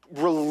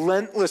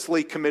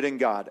relentlessly committing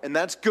God. And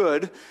that's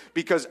good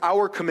because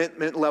our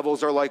commitment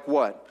levels are like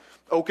what?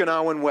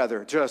 Okinawan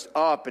weather, just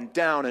up and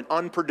down and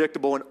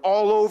unpredictable and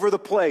all over the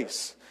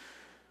place.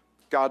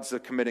 God's a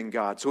committing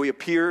God. So he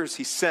appears,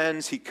 he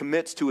sends, he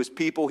commits to his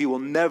people. He will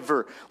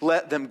never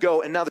let them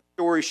go. And now the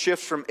story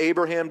shifts from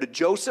Abraham to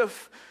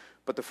Joseph,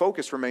 but the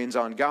focus remains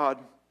on God.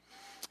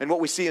 And what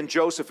we see in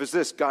Joseph is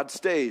this: God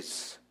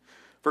stays.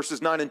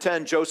 Verses 9 and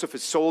 10, Joseph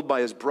is sold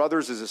by his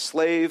brothers as a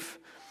slave.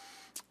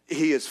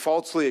 He is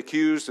falsely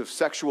accused of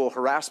sexual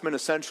harassment,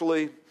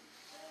 essentially.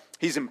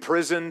 He's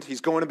imprisoned. He's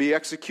going to be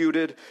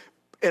executed.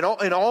 In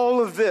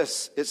all of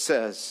this, it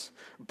says,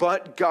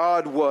 but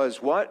God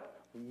was what?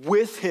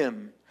 With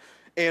him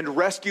and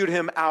rescued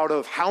him out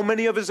of how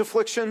many of his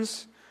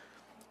afflictions?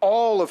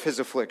 All of his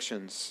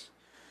afflictions.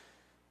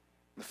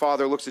 The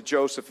father looks at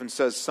Joseph and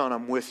says, son,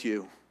 I'm with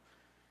you.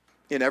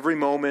 In every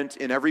moment,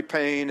 in every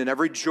pain, in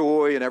every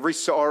joy, in every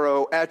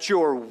sorrow, at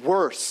your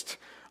worst,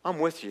 I'm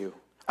with you.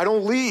 I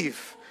don't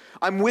leave.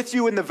 I'm with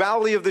you in the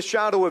valley of the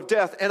shadow of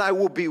death, and I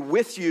will be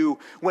with you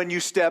when you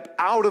step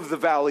out of the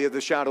valley of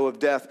the shadow of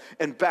death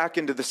and back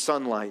into the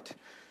sunlight.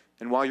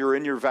 And while you're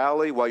in your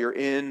valley, while you're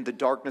in the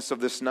darkness of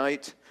this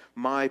night,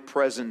 my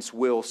presence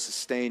will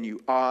sustain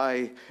you.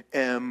 I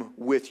am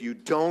with you.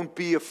 Don't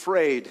be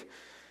afraid.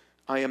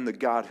 I am the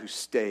God who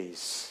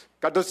stays.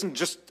 God doesn't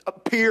just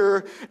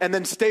appear and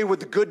then stay with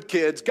the good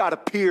kids. God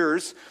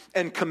appears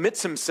and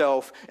commits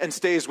himself and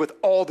stays with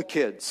all the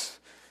kids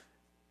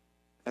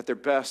at their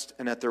best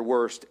and at their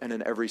worst and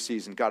in every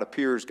season. God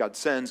appears, God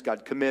sends,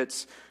 God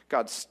commits,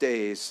 God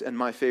stays. And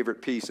my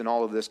favorite piece in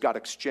all of this, God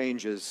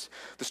exchanges.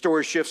 The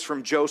story shifts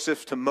from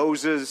Joseph to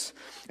Moses.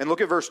 And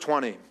look at verse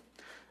 20.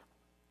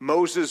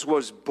 Moses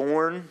was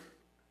born.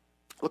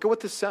 Look at what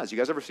this says. You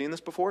guys ever seen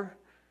this before?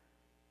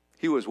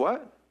 He was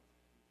what?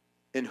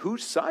 In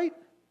whose sight?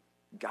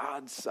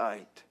 God's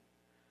sight.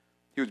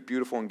 He was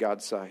beautiful in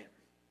God's sight.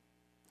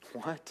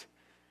 What?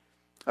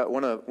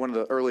 One of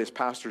the earliest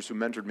pastors who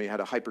mentored me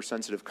had a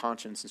hypersensitive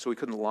conscience, and so he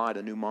couldn't lie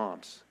to new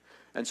moms.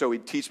 And so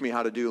he'd teach me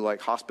how to do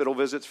like hospital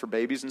visits for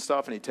babies and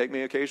stuff, and he'd take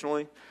me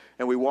occasionally.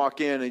 And we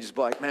walk in, and he'd just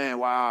be like, man,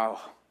 wow,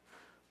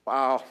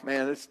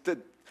 man,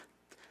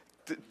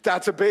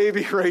 that's a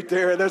baby right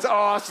there. That's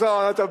awesome.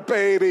 That's a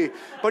baby.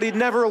 But he'd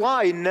never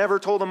lie. He never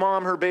told a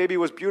mom her baby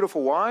was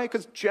beautiful. Why?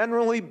 Because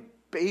generally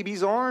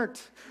babies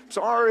aren't.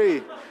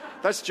 Sorry.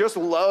 That's just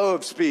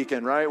love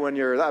speaking, right?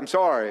 I'm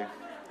sorry.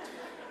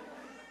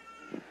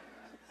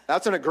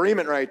 That's an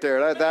agreement right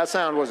there. That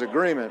sound was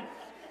agreement.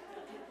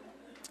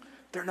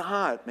 They're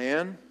not,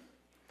 man.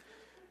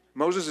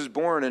 Moses is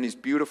born and he's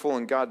beautiful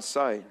in God's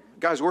sight.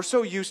 Guys, we're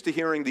so used to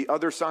hearing the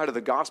other side of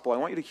the gospel. I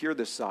want you to hear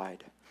this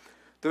side.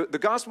 The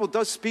gospel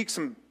does speak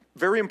some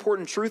very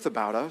important truth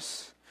about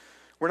us.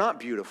 We're not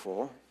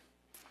beautiful.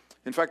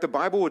 In fact, the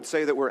Bible would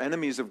say that we're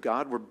enemies of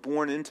God. We're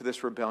born into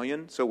this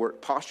rebellion, so we're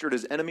postured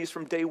as enemies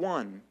from day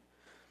one.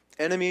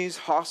 Enemies,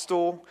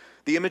 hostile.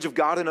 The image of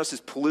God in us is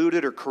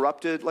polluted or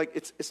corrupted. Like,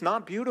 it's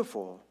not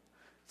beautiful.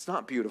 It's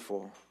not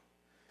beautiful.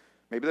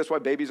 Maybe that's why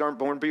babies aren't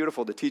born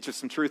beautiful, to teach us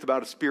some truth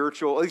about a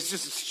spiritual. It's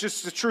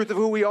just the truth of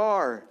who we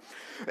are.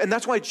 And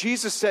that's why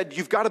Jesus said,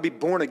 you've got to be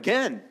born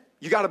again.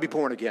 You got to be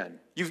born again.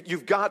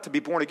 You've got to be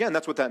born again.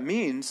 That's what that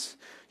means.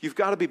 You've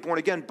got to be born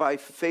again by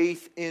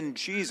faith in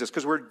Jesus,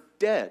 because we're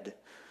dead.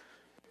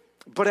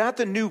 But at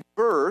the new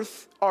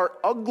birth, our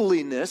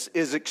ugliness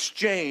is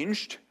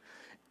exchanged.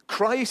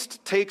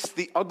 Christ takes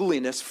the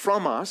ugliness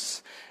from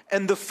us,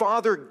 and the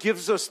Father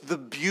gives us the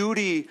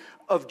beauty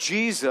of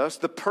Jesus,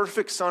 the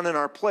perfect Son in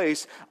our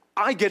place.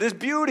 I get his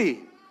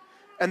beauty.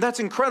 And that's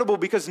incredible,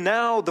 because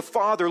now the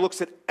Father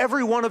looks at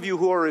every one of you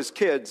who are his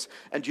kids,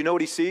 and do you know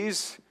what he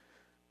sees?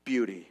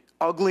 Beauty.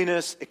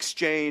 Ugliness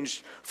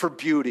exchanged for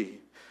beauty.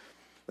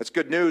 That's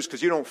good news,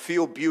 because you don't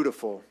feel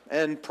beautiful.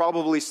 And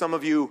probably some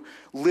of you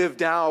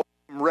lived out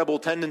rebel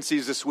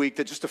tendencies this week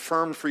that just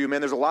affirmed for you, man,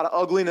 there's a lot of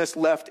ugliness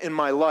left in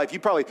my life. You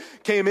probably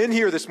came in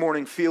here this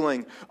morning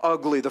feeling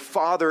ugly. The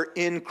Father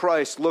in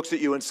Christ looks at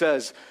you and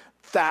says,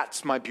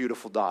 that's my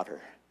beautiful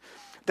daughter.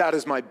 That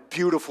is my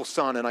beautiful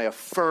son, and I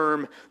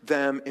affirm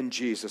them in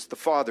Jesus. The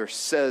Father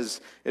says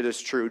it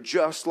is true,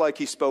 just like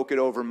he spoke it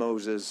over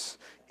Moses.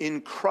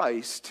 In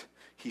Christ,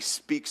 he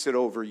speaks it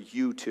over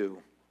you too.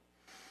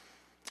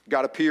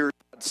 God appears,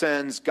 God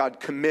sends, God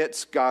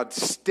commits, God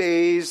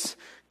stays,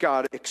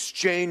 God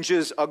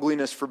exchanges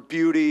ugliness for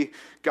beauty,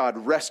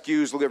 God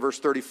rescues. Look at verse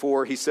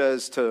 34. He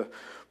says to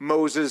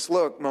Moses,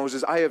 look,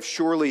 Moses, I have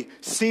surely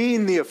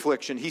seen the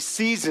affliction. He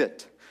sees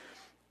it.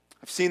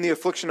 I've seen the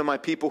affliction of my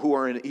people who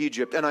are in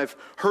Egypt, and I've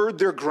heard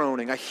their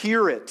groaning. I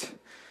hear it.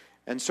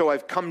 And so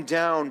I've come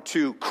down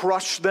to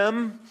crush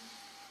them,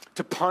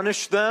 to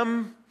punish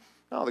them.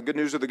 No, the good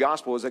news of the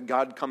gospel is that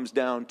God comes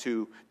down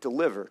to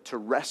deliver, to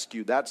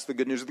rescue. That's the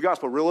good news of the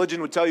gospel.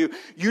 Religion would tell you,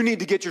 you need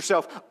to get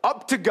yourself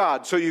up to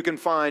God so you can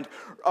find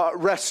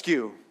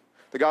rescue.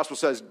 The gospel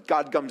says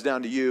God comes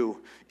down to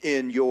you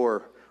in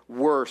your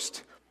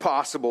worst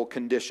possible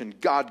condition.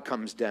 God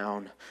comes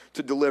down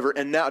to deliver.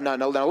 And now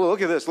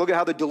look at this. Look at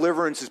how the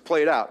deliverance is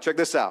played out. Check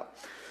this out.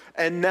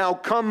 And now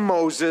come,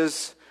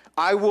 Moses,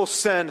 I will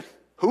send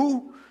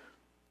who?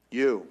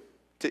 You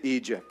to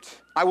Egypt.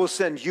 I will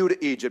send you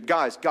to Egypt.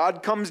 Guys,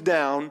 God comes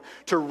down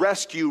to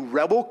rescue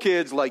rebel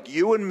kids like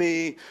you and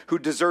me who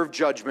deserve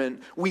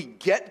judgment. We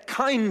get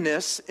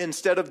kindness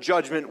instead of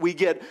judgment. We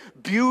get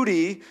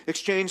beauty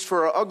exchanged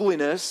for our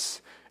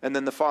ugliness. And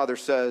then the Father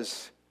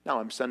says, now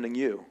I'm sending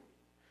you.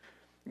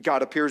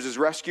 God appears as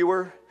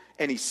rescuer,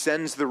 and he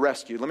sends the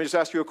rescue. Let me just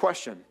ask you a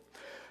question.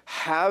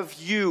 Have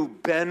you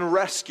been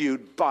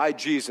rescued by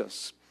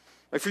Jesus?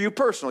 Like for you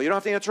personally, you don't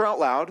have to answer out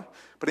loud,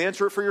 but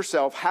answer it for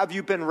yourself. Have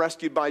you been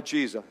rescued by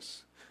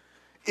Jesus?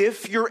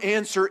 If your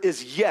answer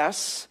is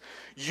yes,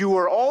 you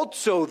are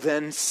also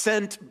then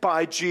sent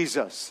by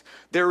Jesus.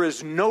 There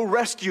is no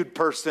rescued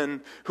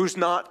person who's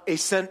not a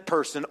sent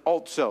person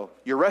also.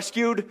 You're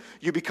rescued,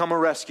 you become a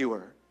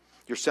rescuer.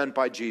 You're sent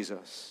by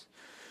Jesus.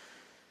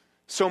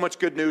 So much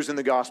good news in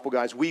the gospel,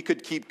 guys. We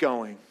could keep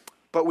going.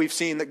 But we've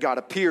seen that God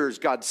appears,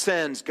 God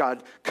sends,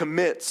 God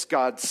commits,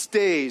 God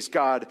stays,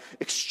 God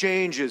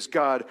exchanges,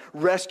 God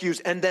rescues,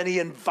 and then he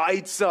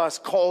invites us,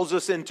 calls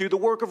us into the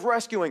work of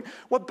rescuing.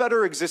 What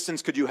better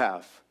existence could you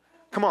have?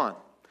 Come on.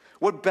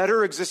 What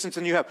better existence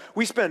than you have?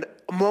 We spend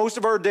most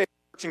of our day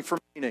searching for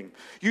meaning.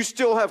 You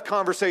still have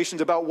conversations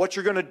about what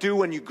you're going to do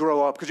when you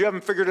grow up because you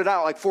haven't figured it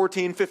out like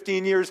 14,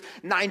 15 years,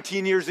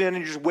 19 years in, and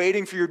you're just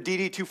waiting for your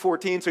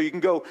DD-214 so you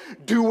can go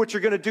do what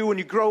you're going to do when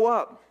you grow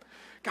up.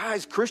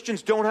 Guys,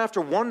 Christians don't have to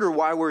wonder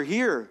why we're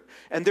here.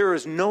 And there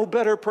is no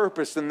better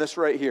purpose than this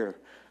right here.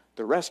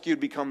 The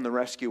rescued become the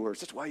rescuers.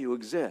 That's why you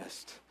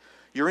exist.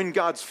 You're in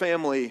God's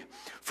family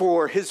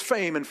for his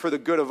fame and for the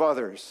good of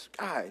others.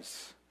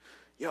 Guys,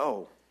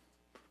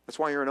 that's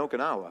why you're in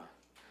Okinawa.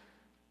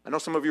 I know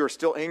some of you are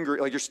still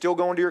angry, like you're still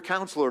going to your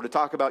counselor to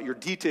talk about your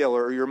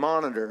detailer or your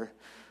monitor.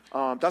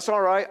 That's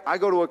all right. I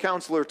go to a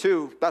counselor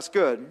too. That's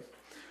good.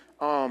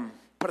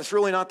 But it's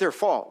really not their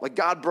fault. Like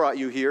God brought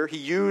you here. He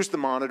used the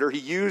monitor. He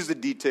used the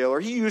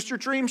detailer. He used your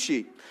dream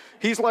sheet.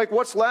 He's like,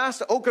 what's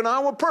last?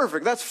 Okinawa?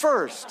 Perfect. That's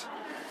first.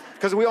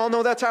 Because we all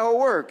know that's how it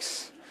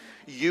works.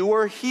 you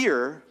are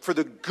here for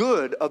the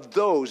good of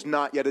those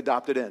not yet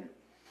adopted in.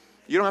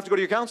 You don't have to go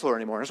to your counselor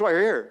anymore. That's why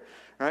you're here,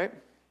 right?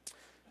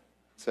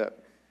 That's it.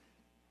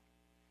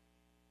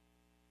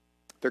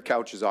 Their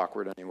couch is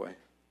awkward anyway.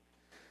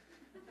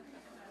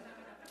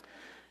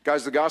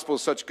 Guys, the gospel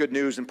is such good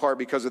news in part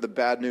because of the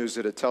bad news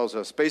that it tells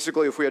us.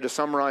 Basically, if we had to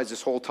summarize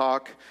this whole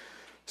talk,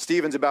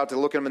 Stephen's about to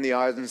look him in the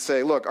eyes and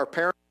say, look, our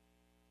parents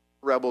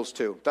were rebels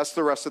too. That's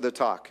the rest of the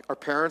talk. Our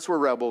parents were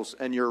rebels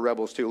and you're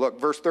rebels too. Look,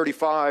 verse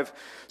 35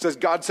 says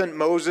God sent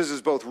Moses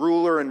as both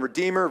ruler and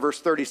redeemer.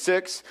 Verse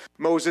 36,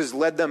 Moses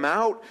led them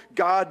out.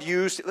 God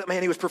used,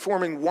 he was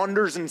performing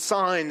wonders and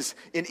signs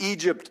in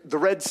Egypt, the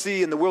Red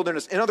Sea, and the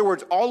wilderness. In other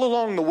words, all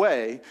along the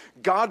way,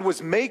 God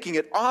was making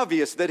it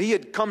obvious that he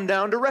had come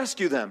down to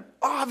rescue them.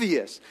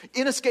 Obvious,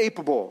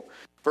 inescapable.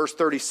 Verse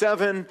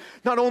 37,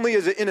 not only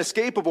is it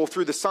inescapable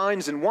through the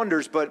signs and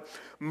wonders, but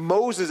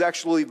Moses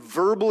actually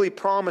verbally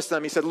promised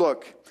them. He said,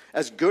 look,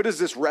 as good as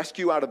this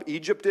rescue out of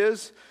Egypt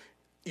is,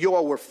 you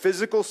all were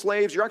physical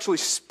slaves. You're actually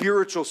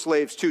spiritual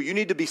slaves too. You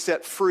need to be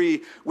set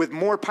free with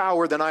more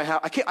power than I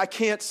have. I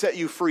can't set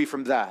you free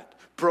from that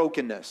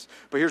brokenness.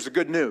 But here's the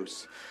good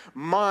news.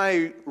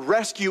 My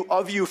rescue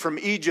of you from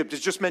Egypt is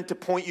just meant to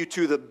point you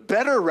to the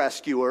better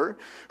rescuer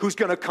who's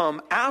going to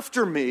come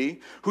after me,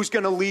 who's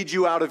going to lead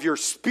you out of your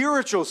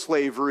spiritual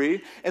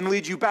slavery and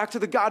lead you back to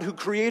the God who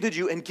created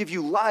you and give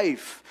you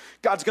life.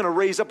 God's going to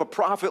raise up a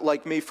prophet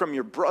like me from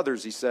your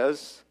brothers, he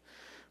says.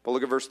 But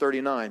look at verse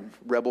 39.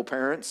 Rebel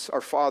parents,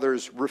 our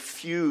fathers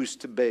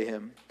refused to obey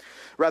him.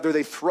 Rather,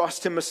 they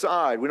thrust him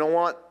aside. We don't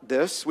want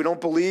this. We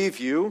don't believe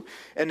you.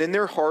 And in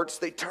their hearts,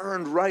 they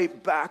turned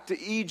right back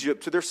to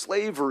Egypt, to their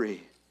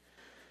slavery.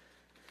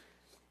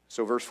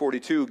 So verse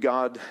 42,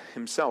 God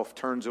himself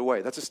turns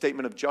away. That's a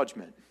statement of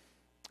judgment.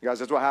 Guys,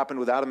 that's what happened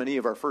with Adam and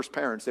Eve, our first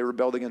parents. They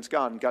rebelled against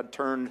God, and God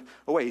turned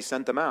away. He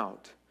sent them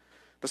out.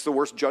 That's the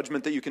worst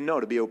judgment that you can know,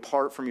 to be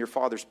apart from your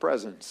Father's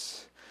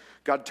presence.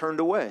 God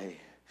turned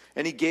away.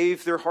 And he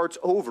gave their hearts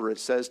over, it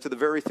says, to the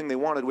very thing they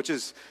wanted, which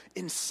is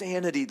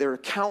insanity. There are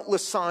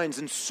countless signs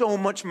and so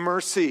much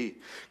mercy.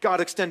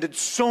 God extended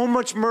so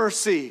much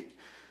mercy,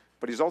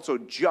 but he's also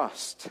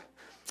just.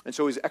 And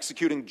so he's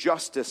executing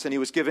justice, and he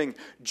was giving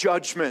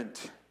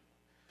judgment.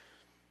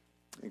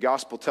 The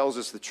gospel tells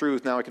us the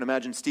truth. Now I can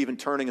imagine Stephen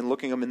turning and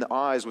looking him in the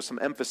eyes with some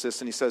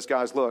emphasis, and he says,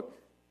 guys, look,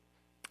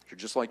 you're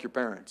just like your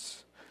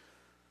parents.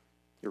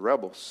 You're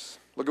rebels.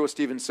 Look at what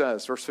Stephen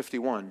says, verse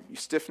 51. You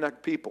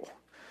stiff-necked people.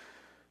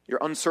 You're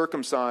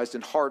uncircumcised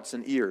in hearts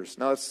and ears.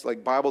 Now, it's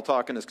like Bible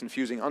talking is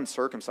confusing.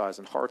 Uncircumcised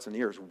in hearts and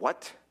ears.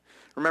 What?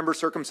 Remember,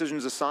 circumcision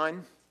is a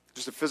sign,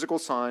 just a physical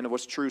sign of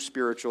what's true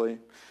spiritually.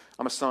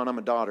 I'm a son, I'm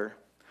a daughter.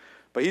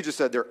 But he just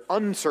said they're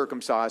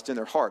uncircumcised in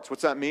their hearts.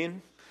 What's that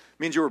mean? It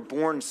means you were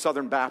born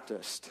Southern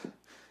Baptist.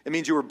 It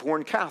means you were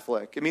born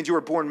Catholic. It means you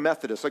were born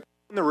Methodist. Like,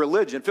 in the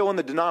religion, fill in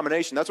the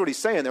denomination. That's what he's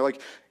saying. They're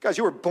like, guys,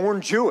 you were born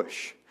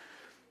Jewish.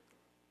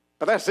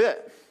 But that's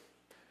it.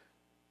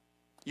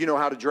 You know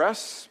how to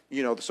dress.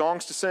 You know the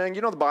songs to sing.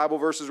 You know the Bible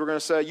verses we're going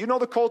to say. You know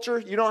the culture.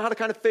 You know how to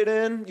kind of fit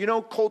in. You know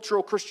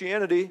cultural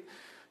Christianity.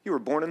 You were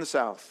born in the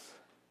South.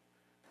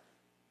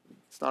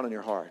 It's not in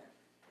your heart.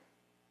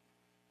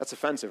 That's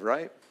offensive,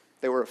 right?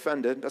 They were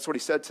offended. That's what he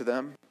said to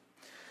them.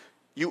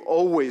 You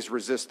always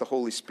resist the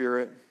Holy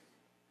Spirit.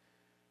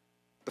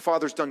 The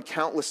Father's done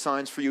countless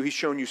signs for you. He's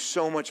shown you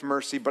so much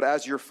mercy, but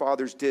as your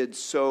fathers did,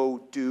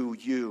 so do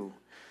you.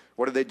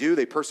 What did they do?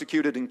 They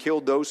persecuted and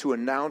killed those who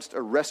announced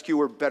a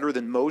rescuer better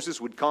than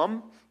Moses would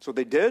come. That's what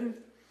they did.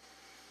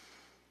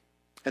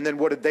 And then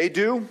what did they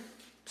do?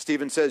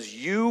 Stephen says,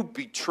 you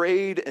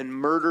betrayed and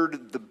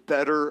murdered the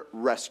better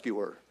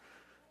rescuer.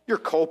 You're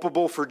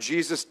culpable for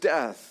Jesus'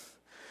 death.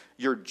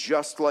 You're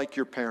just like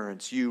your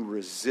parents. You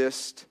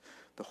resist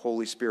the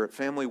Holy Spirit.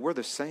 Family, we're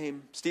the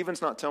same.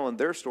 Stephen's not telling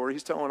their story.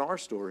 He's telling our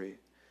story.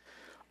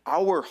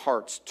 Our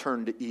hearts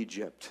turned to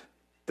Egypt,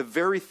 the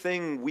very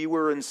thing we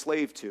were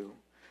enslaved to.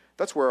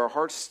 That's where our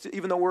hearts,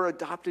 even though we're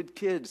adopted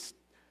kids,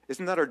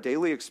 isn't that our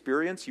daily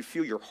experience? You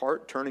feel your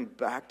heart turning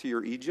back to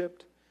your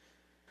Egypt?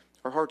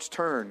 Our hearts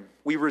turn.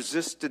 We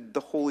resisted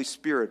the Holy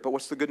Spirit. But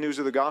what's the good news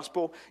of the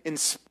gospel? In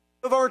spite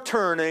of our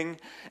turning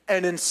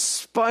and in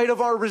spite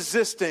of our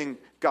resisting,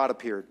 God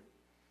appeared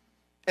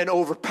and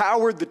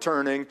overpowered the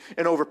turning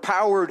and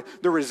overpowered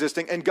the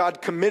resisting. And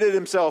God committed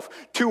himself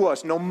to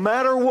us. No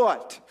matter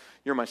what,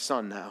 you're my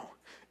son now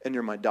and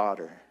you're my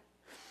daughter.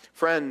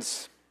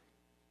 Friends,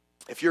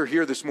 if you're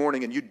here this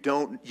morning and you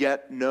don't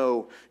yet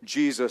know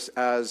Jesus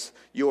as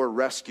your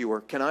rescuer,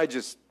 can I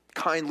just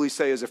kindly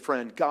say as a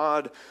friend,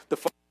 God the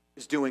Father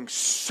is doing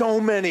so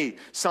many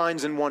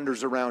signs and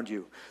wonders around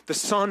you. The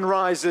sun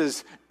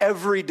rises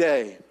every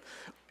day.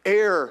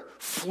 Air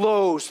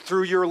flows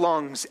through your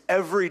lungs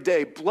every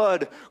day.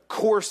 Blood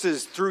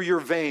courses through your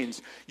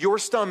veins. Your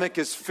stomach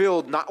is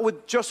filled not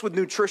with just with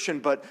nutrition,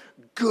 but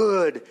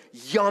good,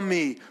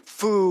 yummy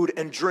food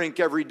and drink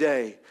every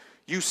day.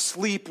 You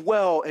sleep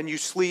well and you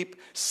sleep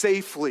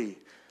safely.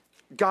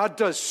 God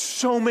does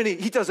so many.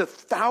 He does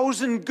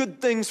 1,000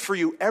 good things for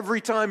you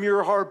every time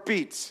your heart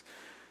beats.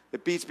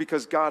 It beats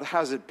because God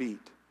has it beat.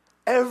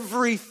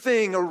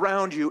 Everything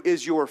around you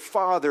is your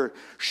Father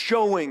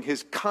showing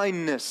his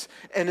kindness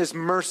and his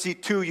mercy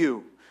to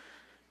you.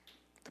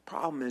 The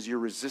problem is you're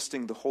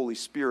resisting the Holy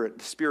Spirit.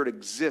 The Spirit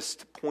exists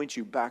to point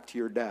you back to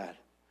your dad.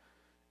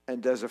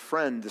 And as a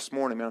friend this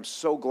morning, man, I'm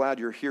so glad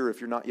you're here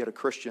if you're not yet a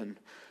Christian.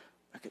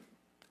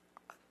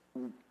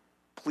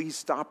 Please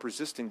stop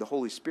resisting the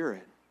Holy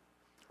Spirit.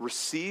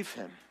 Receive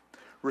him.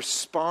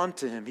 Respond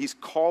to him. He's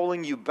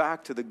calling you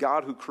back to the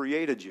God who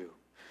created you.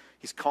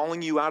 He's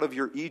calling you out of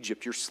your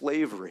Egypt, your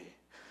slavery.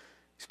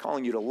 He's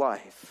calling you to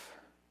life.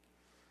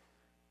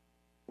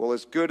 Well,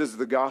 as good as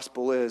the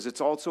gospel is,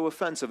 it's also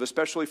offensive,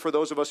 especially for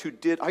those of us who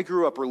did. I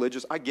grew up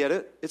religious. I get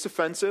it. It's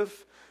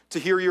offensive to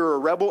hear you're a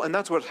rebel, and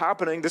that's what's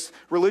happening. This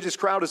religious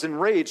crowd is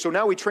enraged. So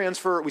now we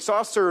transfer. We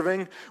saw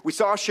serving, we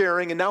saw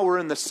sharing, and now we're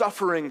in the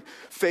suffering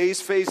phase,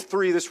 phase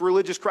 3. This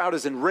religious crowd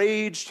is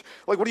enraged.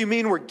 Like, what do you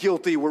mean we're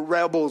guilty? We're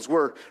rebels.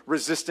 We're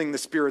resisting the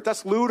Spirit.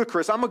 That's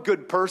ludicrous. I'm a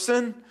good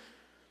person.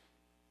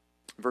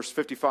 Verse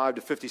 55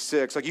 to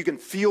 56, like you can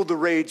feel the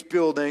rage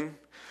building,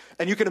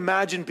 and you can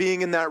imagine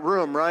being in that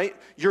room, right?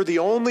 You're the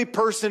only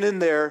person in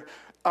there.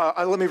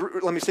 Let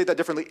me say that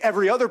differently.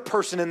 Every other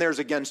person in there is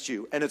against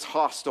you, and it's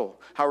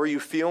hostile. How are you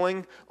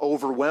feeling?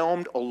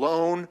 Overwhelmed,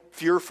 alone,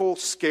 fearful,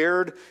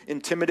 scared,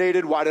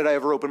 intimidated. Why did I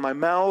ever open my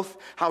mouth?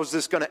 How's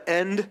this going to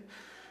end?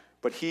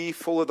 But he,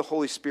 full of the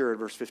Holy Spirit,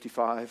 verse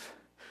 55,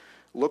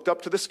 looked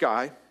up to the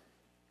sky,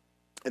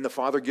 and the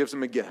Father gives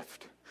him a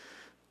gift.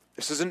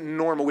 This isn't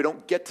normal. We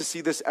don't get to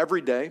see this every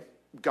day.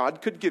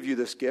 God could give you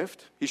this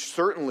gift. He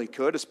certainly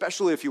could,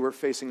 especially if you were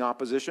facing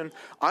opposition.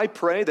 I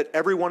pray that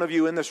every one of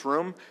you in this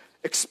room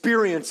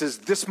experiences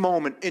this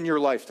moment in your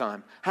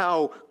lifetime.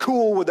 How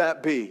cool would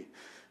that be?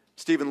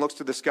 Stephen looks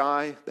to the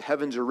sky. The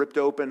heavens are ripped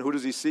open. Who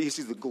does he see? He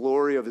sees the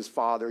glory of his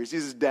Father. He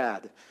sees his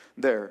dad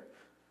there.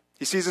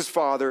 He sees his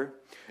Father,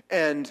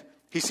 and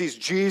he sees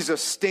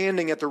Jesus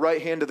standing at the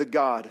right hand of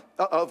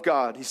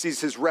God. He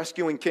sees his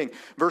rescuing king.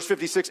 Verse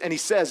 56, and he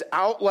says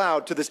out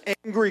loud to this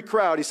angry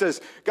crowd, he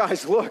says,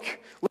 guys, look,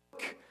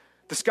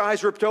 the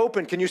sky's ripped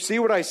open. Can you see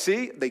what I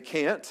see? They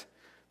can't.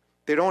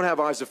 They don't have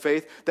eyes of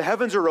faith. The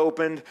heavens are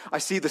opened. I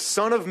see the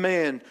Son of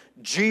Man,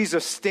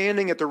 Jesus,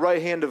 standing at the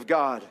right hand of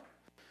God.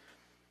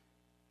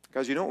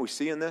 Guys, you know what we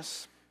see in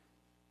this?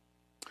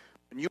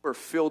 When you are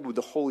filled with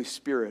the Holy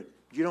Spirit,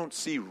 you don't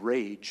see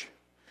rage.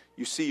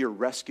 You see your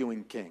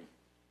rescuing king.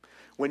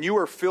 When you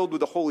are filled with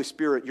the Holy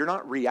Spirit, you're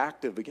not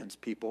reactive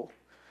against people.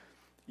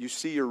 You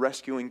see your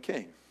rescuing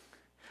king.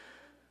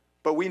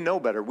 But we know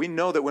better. We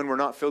know that when we're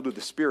not filled with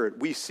the Spirit,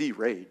 we see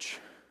rage.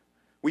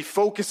 We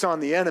focus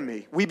on the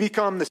enemy. We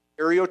become the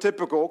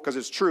stereotypical, because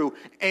it's true,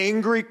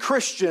 angry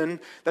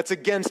Christian that's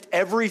against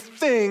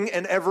everything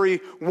and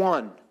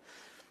everyone.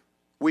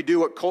 We do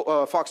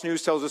what Fox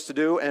News tells us to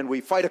do, and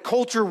we fight a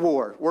culture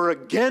war. We're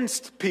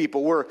against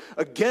people. We're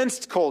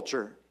against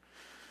culture.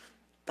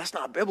 That's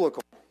not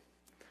biblical.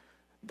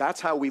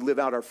 That's how we live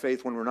out our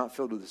faith when we're not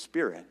filled with the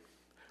Spirit.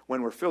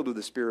 When we're filled with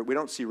the Spirit, we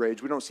don't see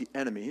rage. We don't see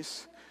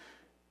enemies.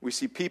 We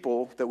see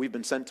people that we've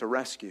been sent to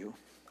rescue.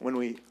 When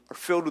we are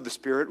filled with the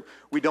Spirit,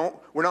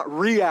 we're not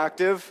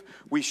reactive.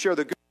 We share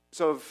the goodness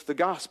of the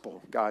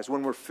gospel, guys.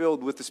 When we're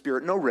filled with the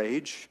Spirit, no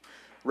rage,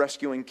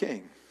 rescuing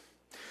king.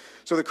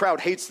 So the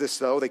crowd hates this,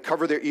 though. They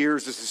cover their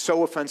ears. This is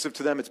so offensive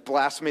to them. It's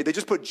blasphemy. They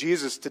just put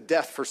Jesus to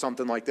death for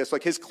something like this,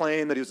 like his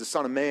claim that he was the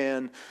Son of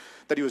Man,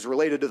 that he was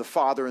related to the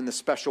Father in this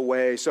special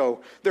way.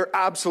 So they're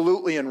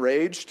absolutely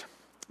enraged.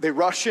 They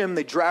rush him.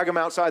 They drag him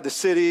outside the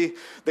city.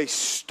 They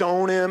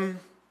stone him.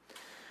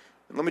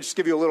 And let me just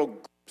give you a little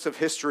glimpse of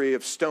history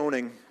of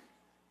stoning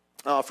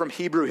from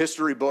Hebrew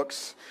history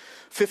books.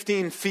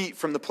 15 feet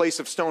from the place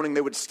of stoning,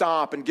 they would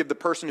stop and give the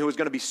person who was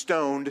going to be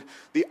stoned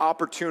the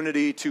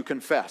opportunity to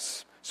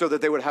confess, so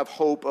that they would have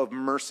hope of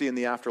mercy in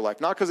the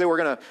afterlife. Not because they were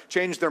going to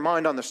change their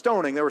mind on the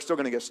stoning, they were still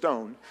going to get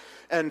stoned.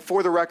 And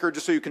for the record,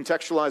 just so you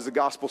contextualize the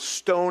gospel,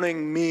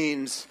 stoning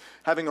means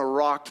having a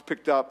rock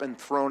picked up and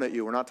thrown at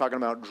you. We're not talking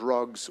about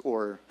drugs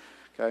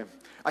okay?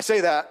 I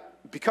say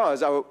that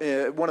because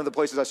one of the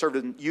places I served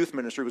in youth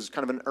ministry was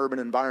kind of an urban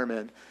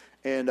environment.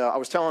 And I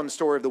was telling the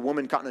story of the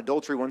woman caught in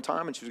adultery one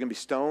time, and she was going to be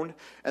stoned.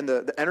 And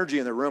the energy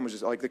in the room was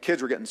just like, the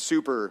kids were getting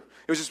super,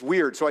 it was just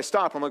weird. So I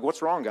stopped. I'm like,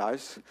 what's wrong,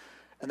 guys?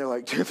 And they're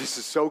like, dude, this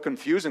is so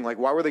confusing. Like,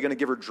 why were they going to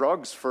give her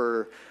drugs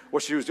for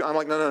what she was doing? I'm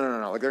like, no.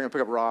 Like, they're going to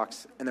pick up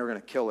rocks, and they were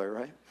going to kill her,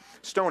 right?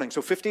 Stoning.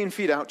 So 15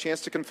 feet out,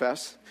 chance to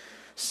confess.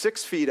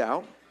 6 feet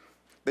out,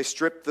 they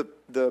strip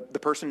the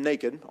person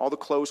naked. All the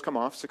clothes come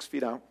off, 6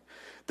 feet out.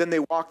 Then they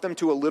walk them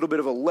to a little bit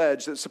of a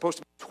ledge that's supposed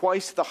to be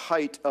twice the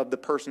height of the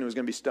person who was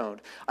going to be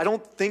stoned. I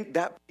don't think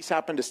that piece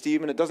happened to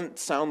Stephen. It doesn't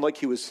sound like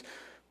he was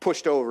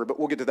pushed over, but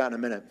we'll get to that in a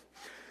minute.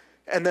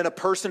 And then a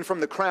person from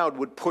the crowd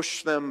would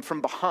push them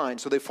from behind,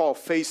 so they fall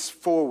face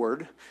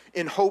forward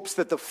in hopes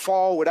that the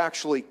fall would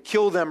actually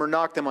kill them or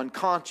knock them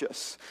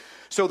unconscious.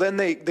 So then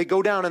they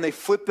go down and they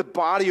flip the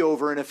body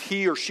over, and if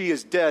he or she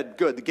is dead,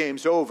 good, the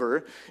game's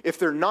over. If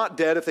they're not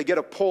dead, if they get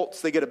a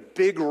pulse, they get a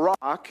big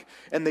rock,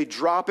 and they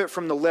drop it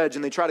from the ledge,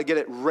 and they try to get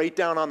it right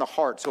down on the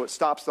heart so it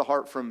stops the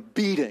heart from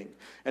beating.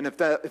 And if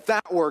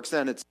that works,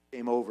 then it's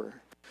game over.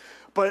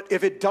 But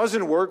if it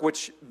doesn't work,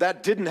 which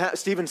that didn't happen,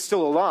 Stephen's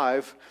still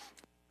alive,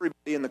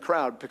 everybody in the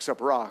crowd picks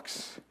up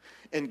rocks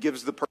and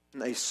gives the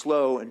person a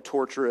slow and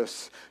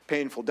torturous,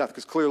 painful death,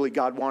 because clearly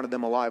God wanted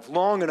them alive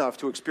long enough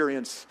to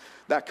experience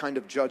that kind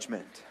of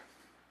judgment.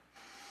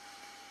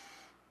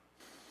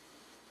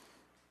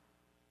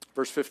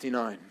 Verse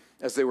 59,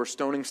 as they were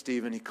stoning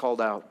Stephen, he called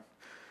out,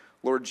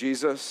 Lord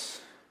Jesus,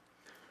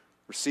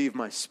 receive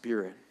my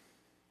spirit.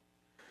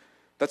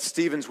 That's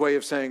Stephen's way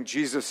of saying,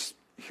 Jesus,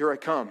 here I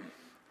come.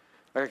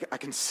 I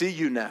can see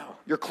you now.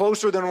 You're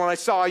closer than when I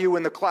saw you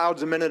in the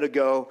clouds a minute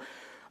ago.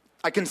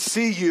 I can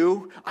see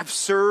you. I've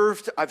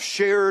served, I've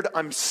shared,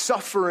 I'm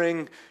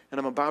suffering, and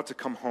I'm about to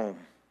come home.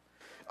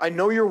 I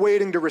know you're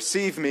waiting to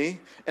receive me,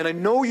 and I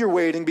know you're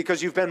waiting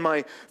because you've been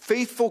my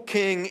faithful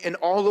king in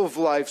all of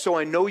life, so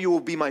I know you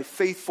will be my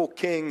faithful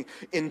king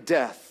in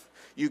death.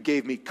 You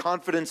gave me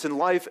confidence in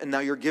life, and now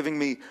you're giving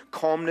me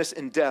calmness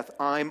in death.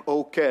 I'm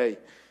okay.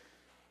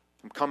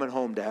 I'm coming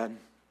home, Dad.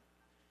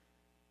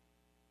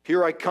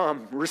 Here I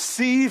come.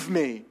 Receive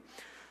me.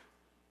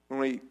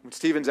 When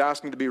Stephen's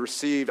asking to be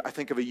received, I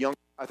think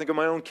of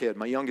my own kid,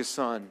 my youngest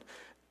son,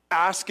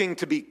 asking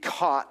to be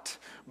caught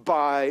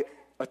by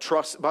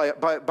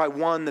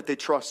one that they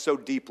trust so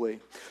deeply.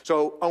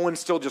 So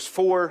Owen's still just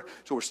 4,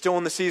 so we're still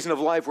in the season of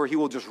life where he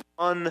will just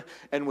run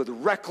and with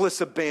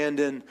reckless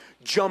abandon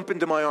jump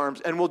into my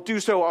arms, and will do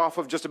so off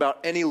of just about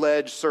any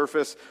ledge,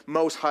 surface,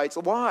 most heights.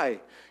 Why?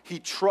 He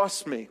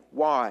trusts me.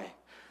 Why?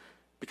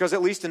 Because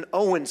at least in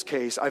Owen's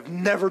case, I've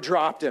never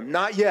dropped him.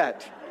 Not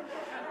yet.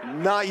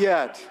 Not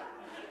yet.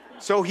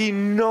 So he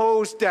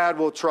knows Dad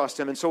will trust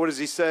him. And so what does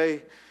he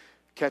say?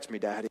 Catch me,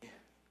 Daddy.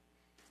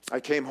 I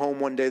came home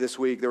one day this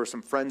week. There were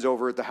some friends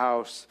over at the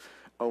house.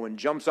 Owen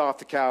jumps off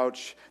the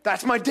couch.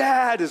 That's my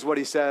dad, is what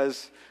he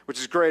says, which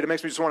is great. It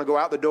makes me just want to go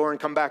out the door and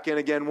come back in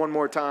again one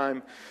more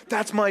time.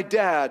 That's my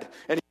dad.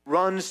 And he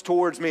runs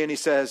towards me and he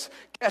says,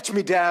 catch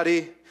me,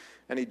 Daddy.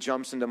 And he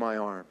jumps into my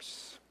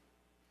arms.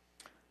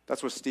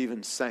 That's what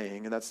Stephen's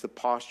saying, and that's the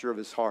posture of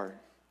his heart.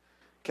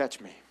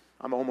 Catch me.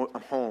 I'm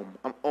home.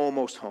 I'm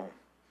almost home.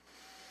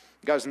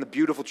 Guys, and the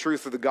beautiful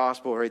truth of the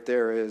gospel right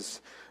there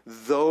is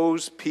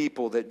those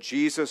people that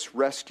Jesus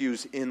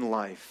rescues in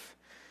life,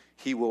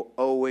 he will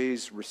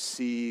always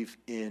receive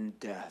in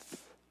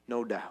death.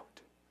 No doubt.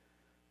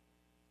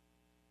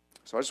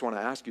 So I just want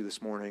to ask you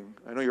this morning,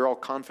 I know you're all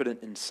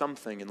confident in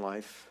something in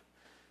life.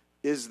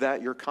 Is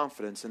that your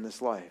confidence in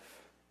this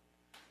life?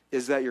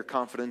 Is that your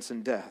confidence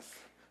in death?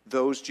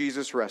 Those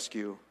Jesus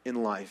rescue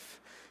in life,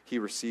 he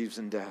receives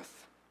in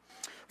death.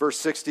 Verse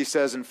 60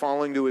 says, and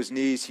falling to his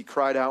knees, he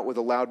cried out with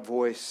a loud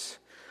voice,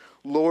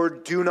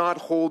 Lord, do not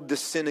hold this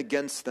sin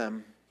against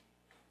them.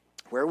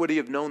 Where would he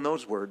have known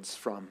those words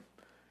from?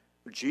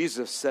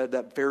 Jesus said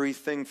that very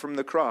thing from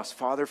the cross.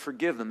 Father,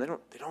 forgive them. They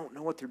don't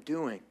know what they're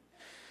doing.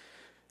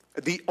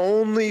 The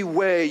only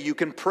way you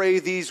can pray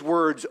these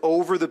words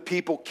over the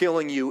people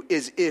killing you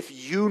is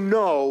if you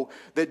know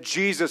that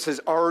Jesus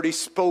has already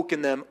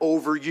spoken them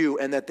over you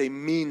and that they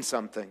mean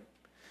something.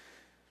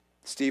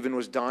 Stephen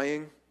was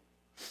dying.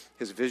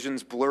 His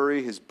vision's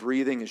blurry. His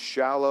breathing is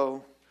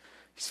shallow.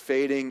 He's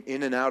fading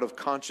in and out of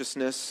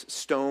consciousness.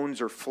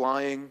 Stones are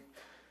flying.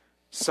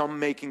 Some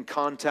making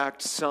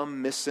contact,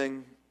 some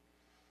missing.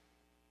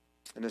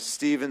 And as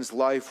Stephen's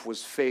life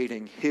was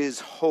fading, his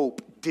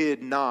hope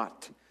did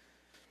not.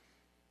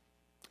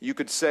 You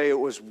could say it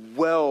was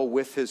well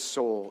with his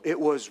soul. It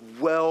was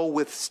well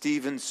with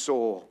Stephen's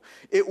soul.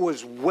 It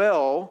was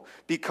well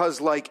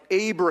because, like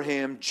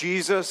Abraham,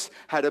 Jesus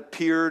had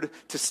appeared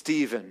to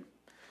Stephen.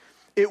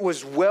 It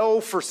was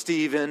well for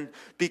Stephen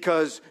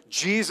because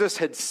Jesus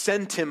had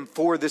sent him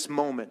for this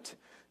moment.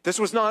 This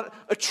was not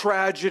a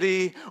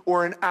tragedy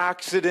or an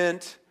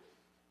accident.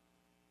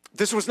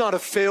 This was not a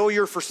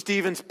failure for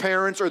Stephen's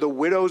parents or the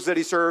widows that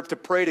he served to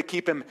pray to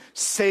keep him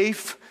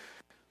safe.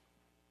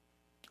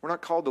 We're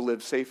not called to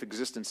live safe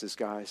existences,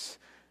 guys.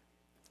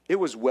 It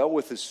was well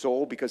with his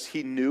soul because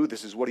he knew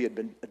this is what he had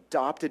been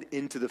adopted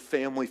into the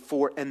family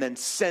for and then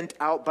sent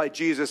out by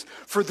Jesus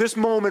for this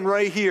moment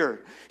right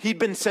here. He'd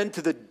been sent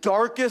to the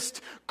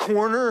darkest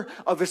corner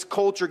of his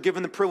culture,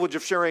 given the privilege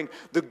of sharing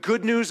the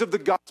good news of the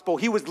gospel.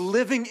 He was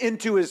living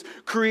into his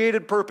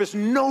created purpose.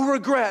 No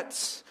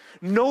regrets,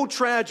 no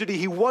tragedy.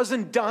 He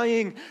wasn't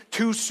dying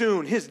too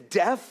soon. His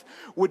death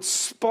would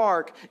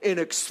spark an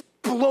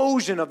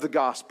explosion of the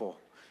gospel.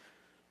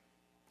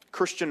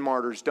 Christian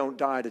martyrs don't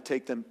die to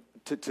take them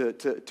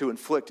to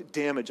inflict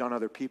damage on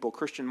other people.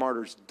 Christian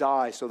martyrs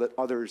die so that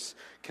others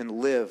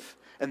can live.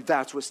 And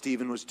that's what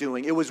Stephen was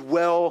doing. It was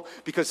well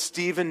because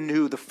Stephen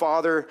knew the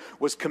Father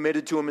was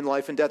committed to him in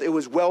life and death. It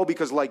was well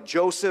because, like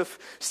Joseph,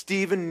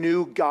 Stephen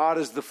knew God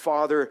as the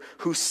Father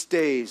who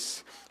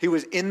stays. He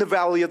was in the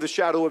valley of the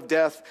shadow of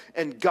death,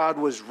 and God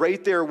was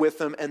right there with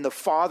him, and the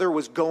Father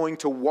was going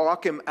to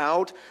walk him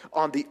out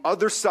on the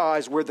other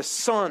side where the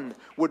sun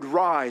would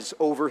rise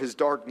over his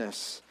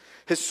darkness.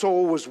 His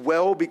soul was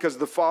well because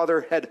the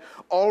Father had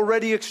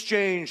already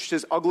exchanged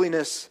his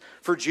ugliness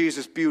for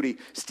Jesus' beauty.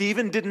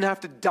 Stephen didn't have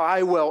to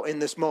die well in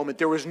this moment.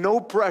 There was no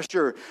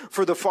pressure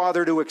for the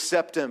Father to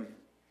accept him.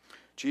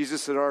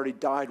 Jesus had already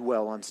died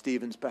well on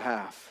Stephen's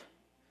behalf.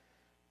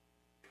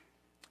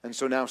 And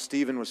so now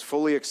Stephen was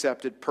fully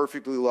accepted,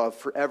 perfectly loved,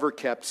 forever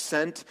kept,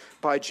 sent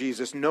by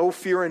Jesus, no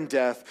fear in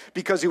death,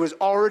 because he was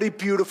already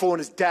beautiful in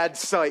his dad's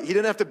sight. He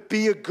didn't have to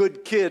be a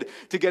good kid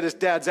to get his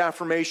dad's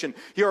affirmation.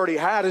 He already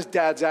had his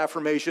dad's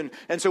affirmation.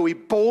 And so he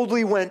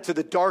boldly went to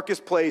the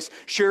darkest place,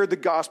 shared the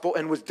gospel,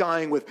 and was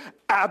dying with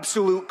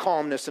absolute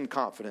calmness and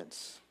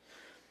confidence.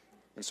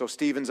 And so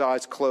Stephen's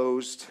eyes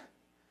closed,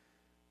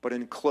 but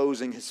in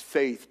closing, his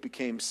faith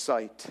became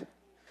sight.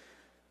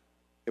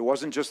 It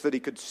wasn't just that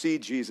he could see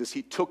Jesus.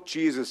 He took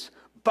Jesus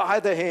by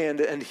the hand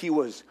and he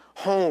was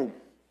home.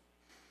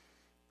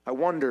 I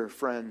wonder,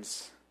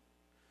 friends,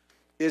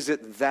 is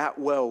it that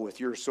well with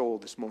your soul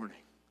this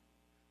morning?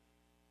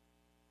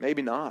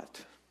 Maybe not.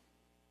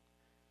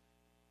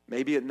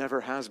 Maybe it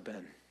never has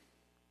been.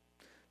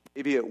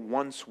 Maybe it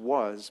once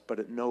was, but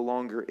it no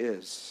longer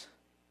is.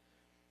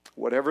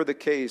 Whatever the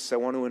case, I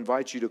want to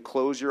invite you to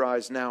close your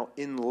eyes now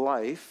in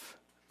life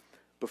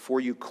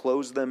before you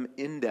close them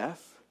in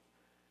death.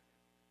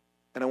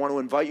 And I want to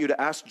invite you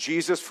to ask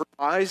Jesus for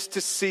eyes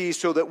to see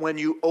so that when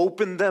you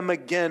open them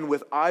again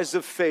with eyes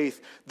of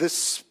faith, the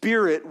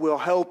Spirit will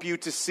help you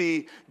to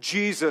see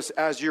Jesus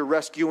as your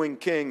rescuing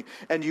King.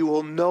 And you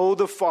will know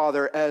the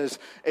Father as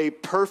a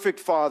perfect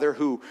Father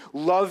who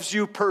loves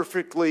you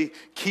perfectly,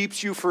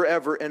 keeps you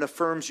forever, and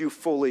affirms you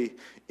fully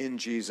in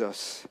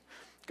Jesus.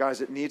 Guys,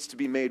 it needs to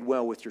be made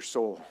well with your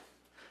soul.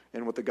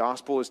 And what the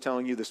gospel is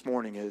telling you this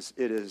morning is,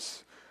 it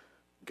is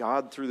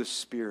God through the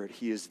Spirit.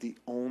 He is the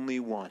only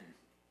one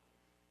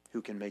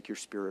who can make your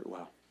spirit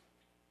well.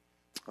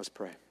 Let's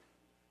pray.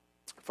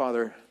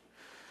 Father,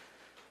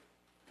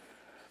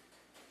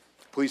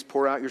 please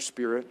pour out your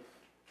Spirit,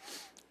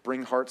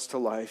 bring hearts to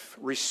life,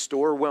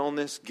 restore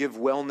wellness, give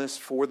wellness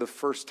for the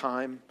first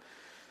time,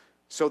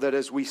 so that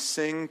as we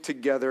sing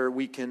together,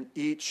 we can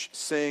each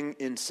sing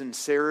in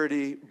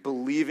sincerity,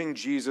 believing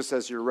Jesus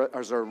as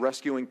our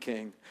rescuing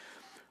King,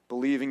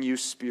 believing you,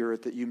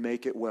 Spirit, that you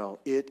make it well.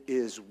 It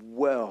is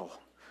well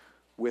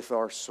with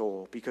our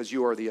soul, because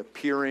you are the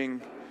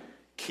appearing,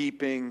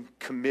 keeping,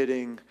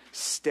 committing,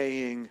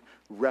 staying,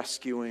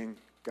 rescuing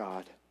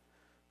God.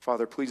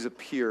 Father, please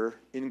appear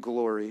in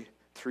glory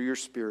through your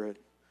Spirit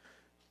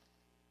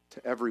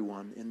to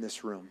everyone in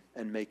this room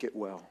and make it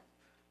well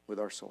with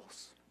our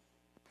souls.